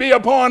blood be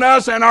upon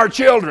us and our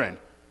children.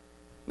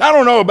 Now, I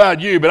don't know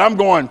about you, but I'm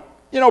going,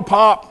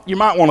 Pop, you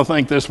might want to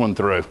think this one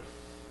through.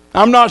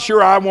 I'm not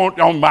sure I want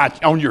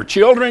on your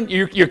children.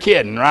 You're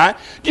kidding, right?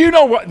 Do you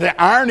know what the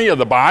irony of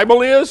the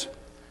Bible is?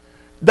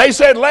 They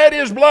said, let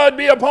his blood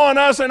be upon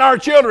us and our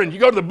children. You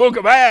go to the book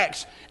of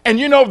Acts, and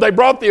they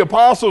brought the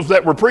apostles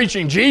that were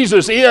preaching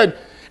Jesus in,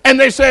 and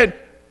they said,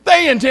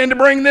 they intend to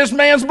bring this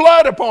man's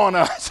blood upon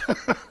us.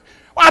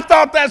 I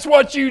thought that's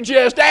what you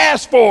just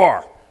asked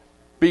for.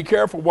 Be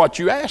careful what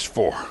you ask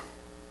for.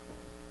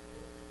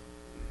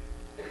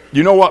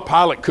 You know what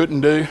Pilate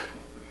couldn't do?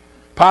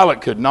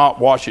 Pilate could not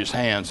wash his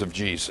hands of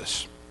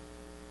Jesus.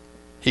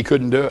 He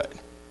couldn't do it.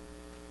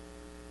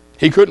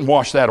 He couldn't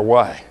wash that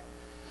away.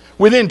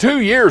 Within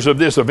 2 years of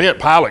this event,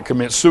 Pilate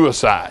commits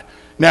suicide.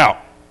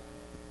 Now,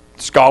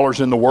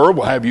 scholars in the world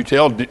will have you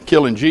tell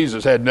killing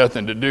Jesus had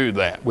nothing to do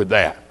with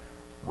that.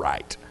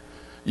 Right.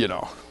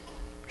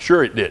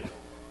 Sure it did.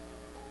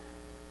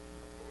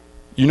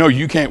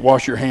 You can't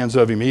wash your hands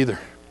of him either.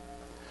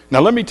 Now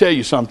let me tell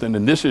you something,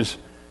 and this is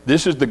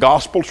the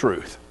gospel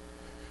truth.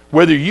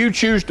 Whether you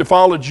choose to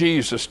follow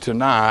Jesus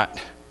tonight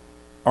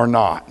or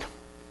not,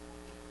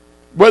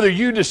 whether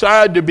you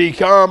decide to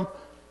become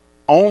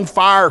on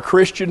fire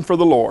Christian for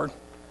the Lord,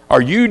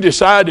 or you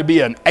decide to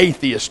be an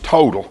atheist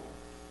total,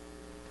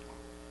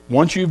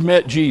 once you've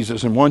met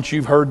Jesus and once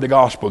you've heard the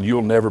gospel,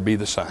 you'll never be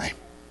the same.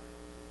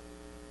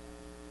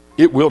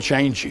 It will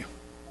change you.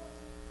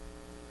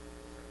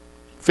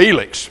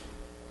 Felix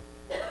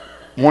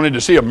wanted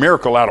to see a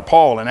miracle out of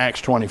Paul in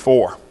Acts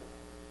 24.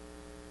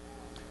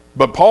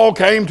 But Paul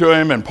came to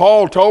him and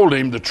Paul told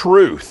him the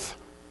truth.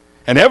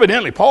 And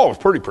evidently Paul was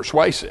pretty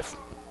persuasive.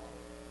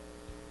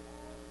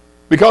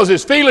 Because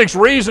as Felix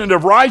reasoned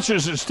of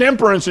righteousness,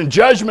 temperance, and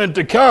judgment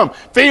to come,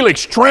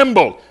 Felix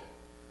trembled.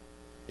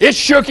 It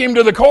shook him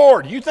to the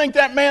core. You think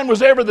that man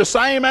was ever the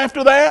same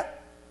after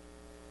that?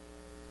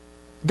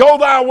 Go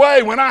thy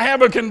way. When I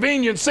have a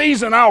convenient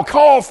season, I'll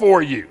call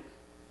for you.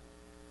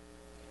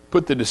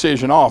 Put the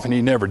decision off, and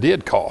he never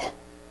did call.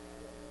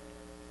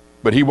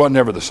 But he wasn't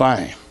ever the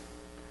same.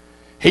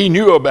 He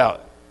knew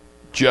about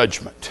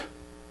judgment,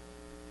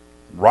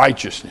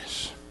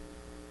 righteousness,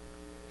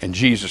 and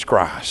Jesus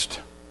Christ.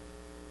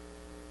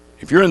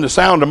 If you're in the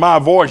sound of my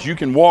voice, you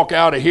can walk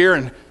out of here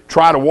and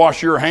try to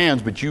wash your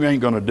hands, but you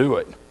ain't going to do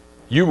it.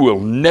 You will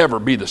never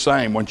be the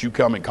same once you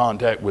come in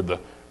contact with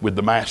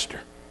the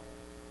Master.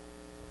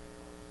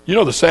 You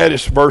know the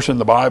saddest verse in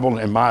the Bible,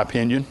 in my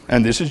opinion,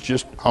 and this is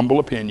just humble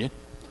opinion,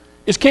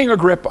 is King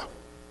Agrippa.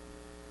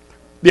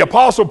 The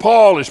Apostle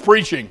Paul is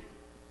preaching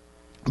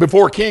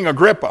before King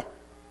Agrippa.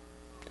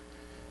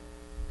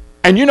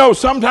 And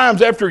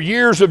sometimes after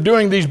years of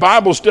doing these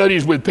Bible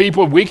studies with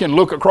people, we can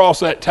look across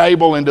that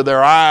table into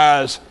their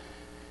eyes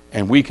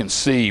and we can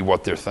see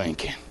what they're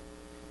thinking.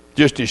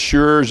 Just as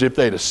sure as if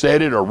they'd have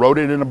said it or wrote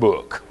it in a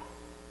book.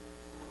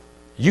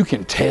 You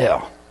can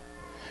tell.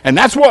 And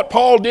that's what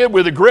Paul did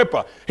with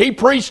Agrippa. He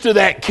preached to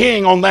that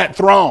king on that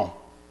throne.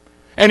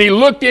 And he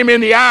looked him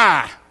in the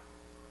eye.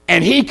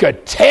 And he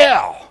could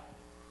tell.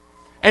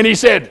 And he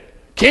said,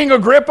 King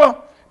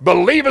Agrippa,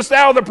 believest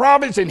thou the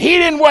prophets? And he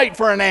didn't wait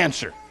for an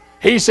answer.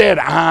 He said,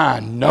 I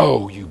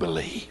know you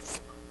believe.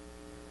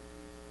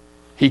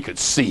 He could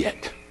see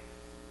it.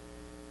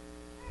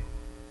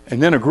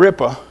 And then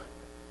Agrippa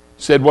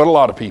said what a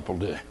lot of people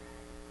do.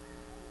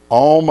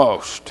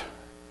 Almost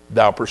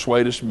thou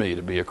persuadest me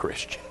to be a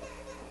Christian.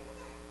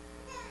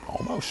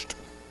 Almost.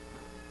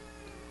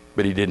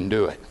 But he didn't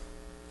do it.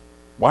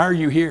 Why are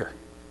you here?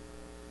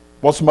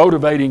 What's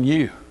motivating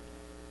you?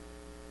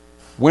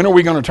 When are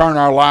we going to turn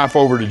our life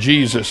over to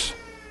Jesus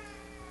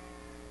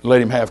and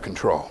let Him have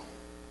control?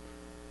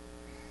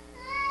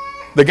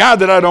 The guy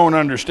that I don't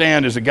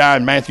understand is a guy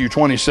in Matthew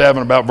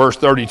 27, about verse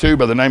 32,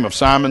 by the name of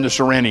Simon the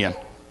Cyrenian.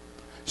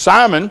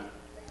 Simon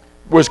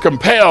was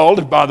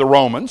compelled by the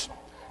Romans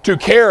to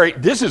carry,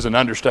 this is an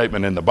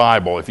understatement in the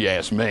Bible if you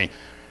ask me.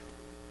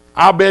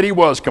 I bet he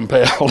was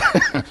compelled.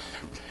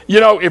 You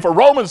know, if a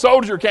Roman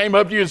soldier came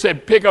up to you and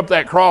said, pick up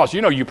that cross,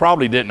 you know, you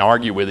probably didn't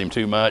argue with him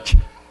too much.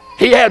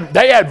 They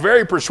had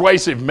very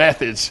persuasive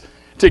methods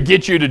to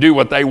get you to do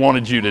what they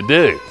wanted you to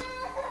do.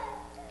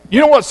 You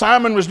know what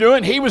Simon was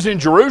doing? He was in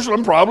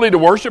Jerusalem probably to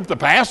worship the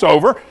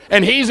Passover,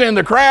 and he's in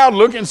the crowd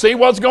looking to see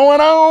what's going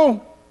on.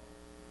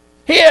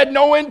 He had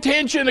no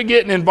intention of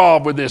getting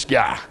involved with this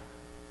guy.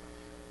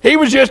 He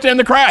was just in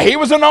the crowd. He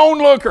was an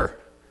onlooker.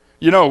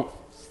 You know,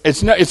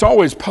 it's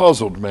always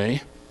puzzled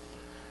me.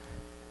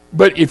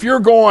 But if you're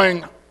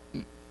going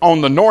on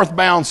the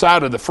northbound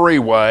side of the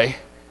freeway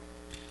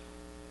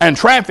and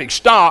traffic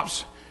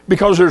stops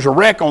because there's a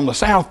wreck on the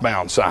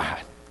southbound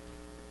side,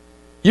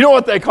 you know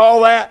what they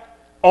call that?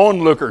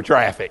 Onlooker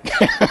traffic.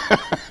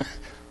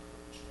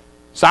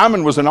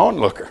 Simon was an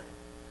onlooker.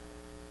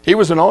 He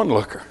was an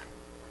onlooker.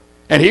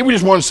 And he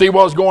just wanted to see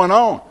what was going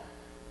on.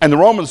 And the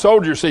Roman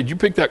soldier said, you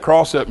pick that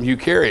cross up and you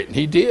carry it. And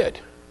he did.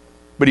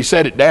 But he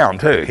set it down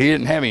too. He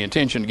didn't have any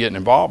intention of getting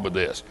involved with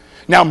this.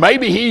 Now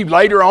maybe he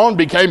later on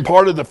became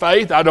part of the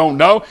faith. I don't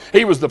know.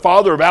 He was the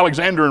father of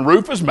Alexander and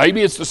Rufus.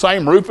 Maybe it's the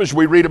same Rufus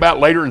we read about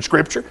later in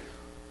Scripture.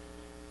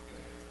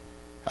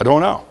 I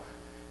don't know.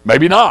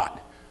 Maybe not.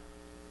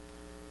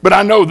 But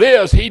I know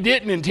this, he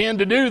didn't intend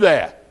to do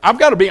that. I've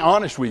got to be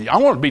honest with you. I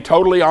want to be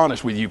totally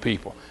honest with you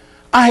people.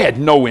 I had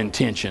no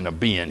intention of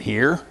being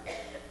here.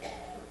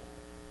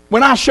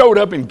 When I showed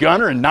up in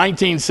Gunner in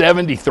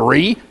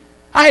 1973,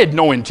 I had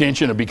no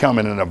intention of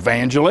becoming an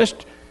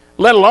evangelist,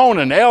 let alone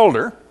an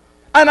elder.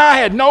 And I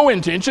had no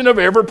intention of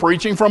ever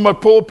preaching from a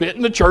pulpit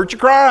in the Church of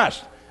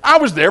Christ. I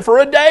was there for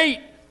a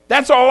date.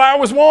 That's all I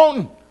was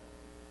wanting.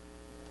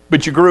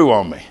 But you grew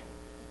on me.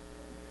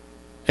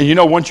 And you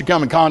know, once you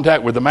come in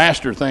contact with the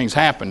Master, things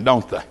happen,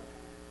 don't they?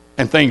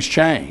 And things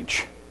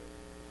change.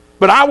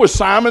 But I was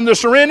Simon the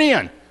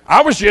Cyrenian.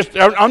 I was just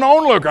an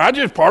onlooker. I was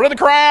just part of the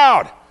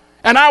crowd.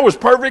 And I was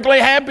perfectly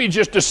happy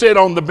just to sit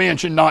on the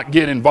bench and not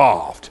get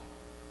involved.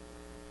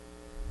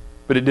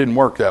 But it didn't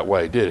work that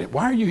way, did it?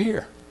 Why are you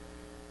here?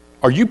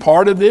 Are you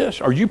part of this?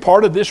 Are you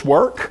part of this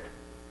work?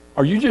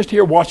 Are you just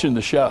here watching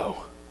the show?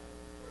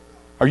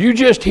 Are you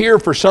just here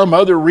for some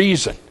other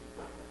reason?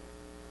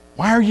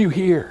 Why are you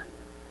here?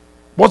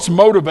 What's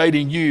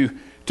motivating you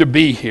to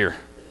be here?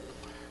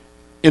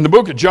 In the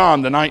book of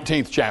John, the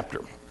 19th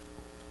chapter,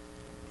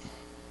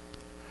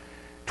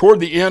 toward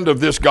the end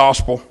of this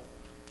gospel,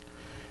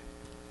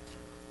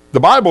 the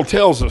Bible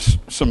tells us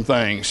some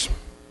things.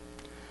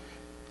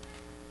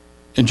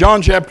 In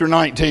John chapter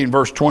 19,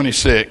 verse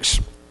 26,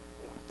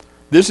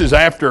 this is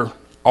after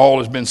all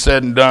has been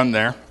said and done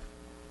there.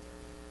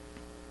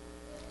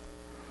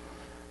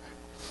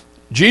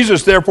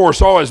 Jesus therefore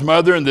saw his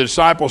mother and the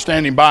disciple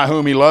standing by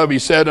whom he loved. He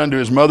said unto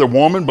his mother,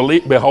 Woman,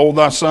 behold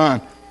thy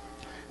son.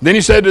 Then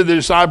he said to the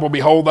disciple,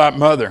 Behold thy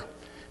mother.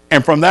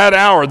 And from that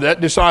hour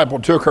that disciple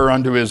took her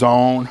unto his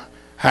own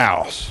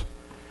house.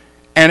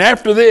 And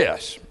after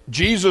this,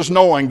 Jesus,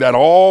 knowing that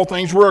all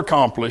things were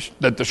accomplished,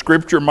 that the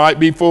scripture might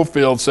be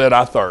fulfilled, said,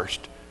 I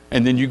thirst.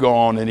 And then you go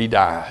on and he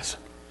dies.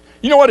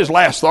 You know what his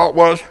last thought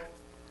was?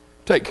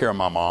 Take care of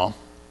my mom.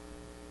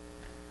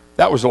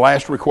 That was the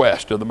last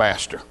request of the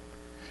Master.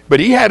 But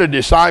he had a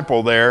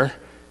disciple there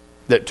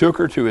that took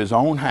her to his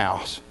own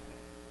house.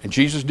 And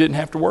Jesus didn't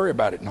have to worry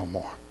about it no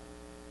more.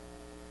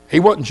 He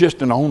wasn't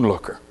just an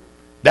onlooker.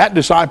 That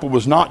disciple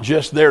was not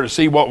just there to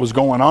see what was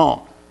going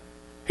on.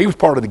 He was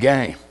part of the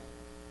game.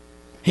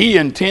 He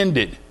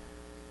intended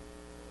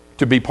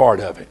to be part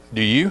of it.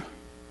 Do you?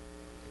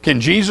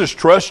 Can Jesus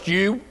trust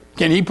you?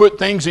 Can he put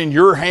things in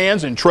your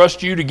hands and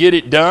trust you to get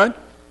it done?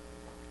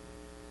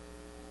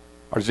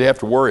 Or does he have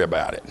to worry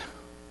about it?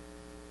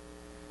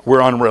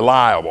 We're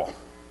unreliable.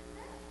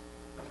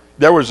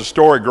 There was a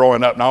story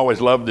growing up, and I always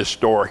loved this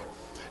story.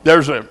 They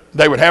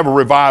would have a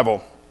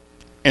revival,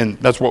 and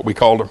that's what we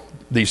called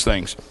these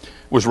things,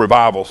 was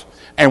revivals.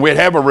 And we'd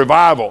have a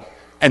revival,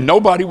 and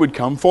nobody would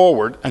come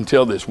forward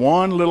until this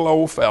one little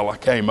old fella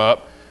came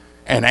up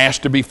and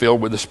asked to be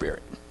filled with the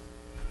Spirit.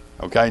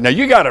 Okay, now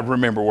you got to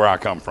remember where I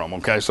come from,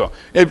 okay? So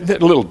it's a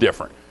little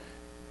different.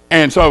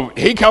 And so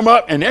he come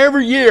up, and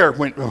every year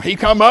when he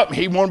come up,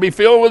 he wanted to be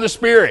filled with the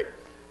Spirit.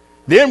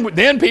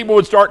 Then people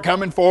would start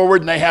coming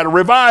forward, and they had a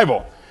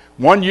revival.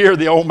 One year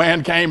the old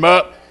man came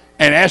up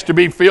and asked to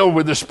be filled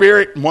with the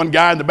Spirit, and one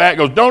guy in the back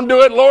goes, Don't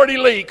do it, Lord, he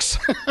leaks.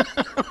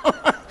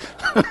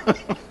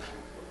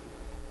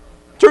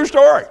 True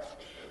story.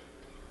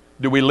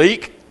 Do we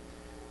leak?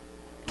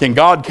 Can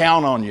God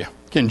count on you?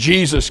 Can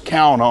Jesus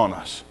count on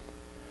us?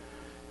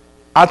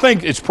 I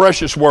think it's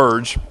precious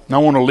words, and I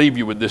want to leave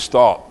you with this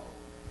thought.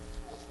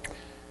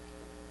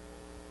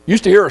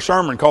 Used to hear a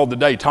sermon called The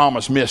Day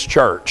Thomas Missed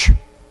Church.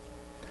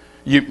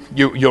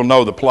 You'll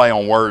know the play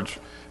on words.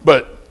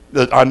 But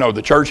I know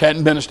the church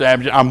hadn't been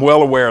established. I'm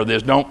well aware of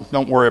this.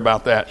 Don't worry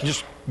about that.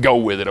 Just go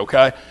with it,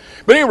 okay?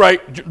 But anyway,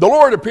 the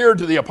Lord appeared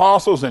to the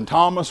apostles and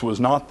Thomas was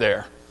not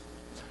there.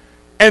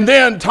 And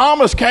then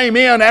Thomas came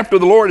in after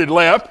the Lord had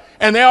left,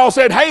 and they all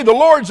said, hey, the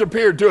Lord's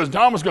appeared to us.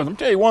 Thomas goes, I'm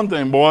tell you one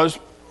thing, boys.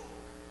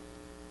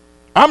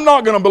 I'm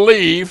not going to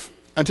believe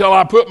until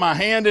I put my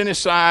hand in his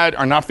side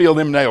and I feel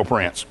them nail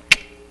prints.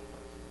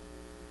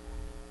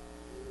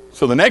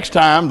 So the next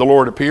time the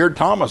Lord appeared,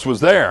 Thomas was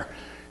there.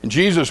 And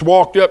Jesus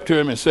walked up to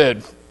him and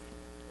said,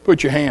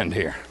 put your hand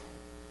here.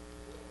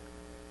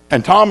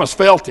 And Thomas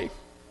felt him.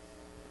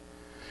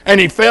 And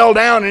he fell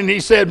down and he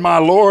said, my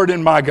Lord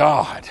and my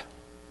God.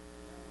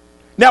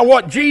 Now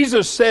what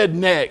Jesus said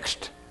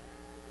next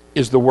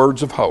is the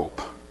words of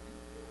hope.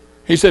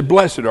 He said,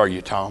 blessed are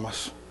you,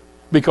 Thomas,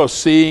 because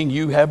seeing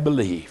you have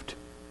believed.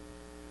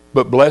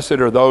 But blessed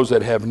are those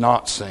that have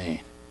not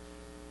seen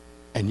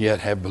and yet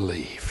have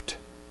believed.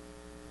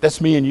 That's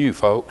me and you,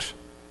 folks.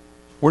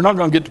 We're not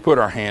going to get to put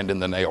our hand in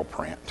the nail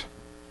print.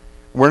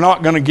 We're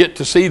not going to get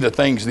to see the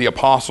things the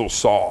apostles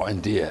saw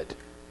and did.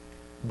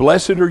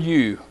 Blessed are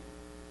you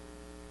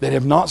that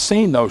have not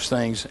seen those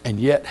things and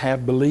yet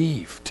have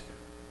believed.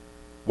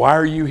 Why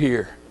are you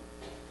here?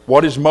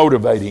 What is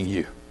motivating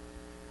you?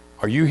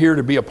 Are you here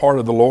to be a part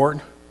of the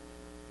Lord?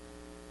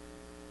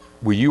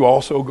 Will you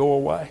also go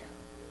away?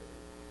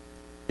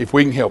 If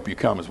we can help you,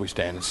 come as we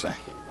stand and sing.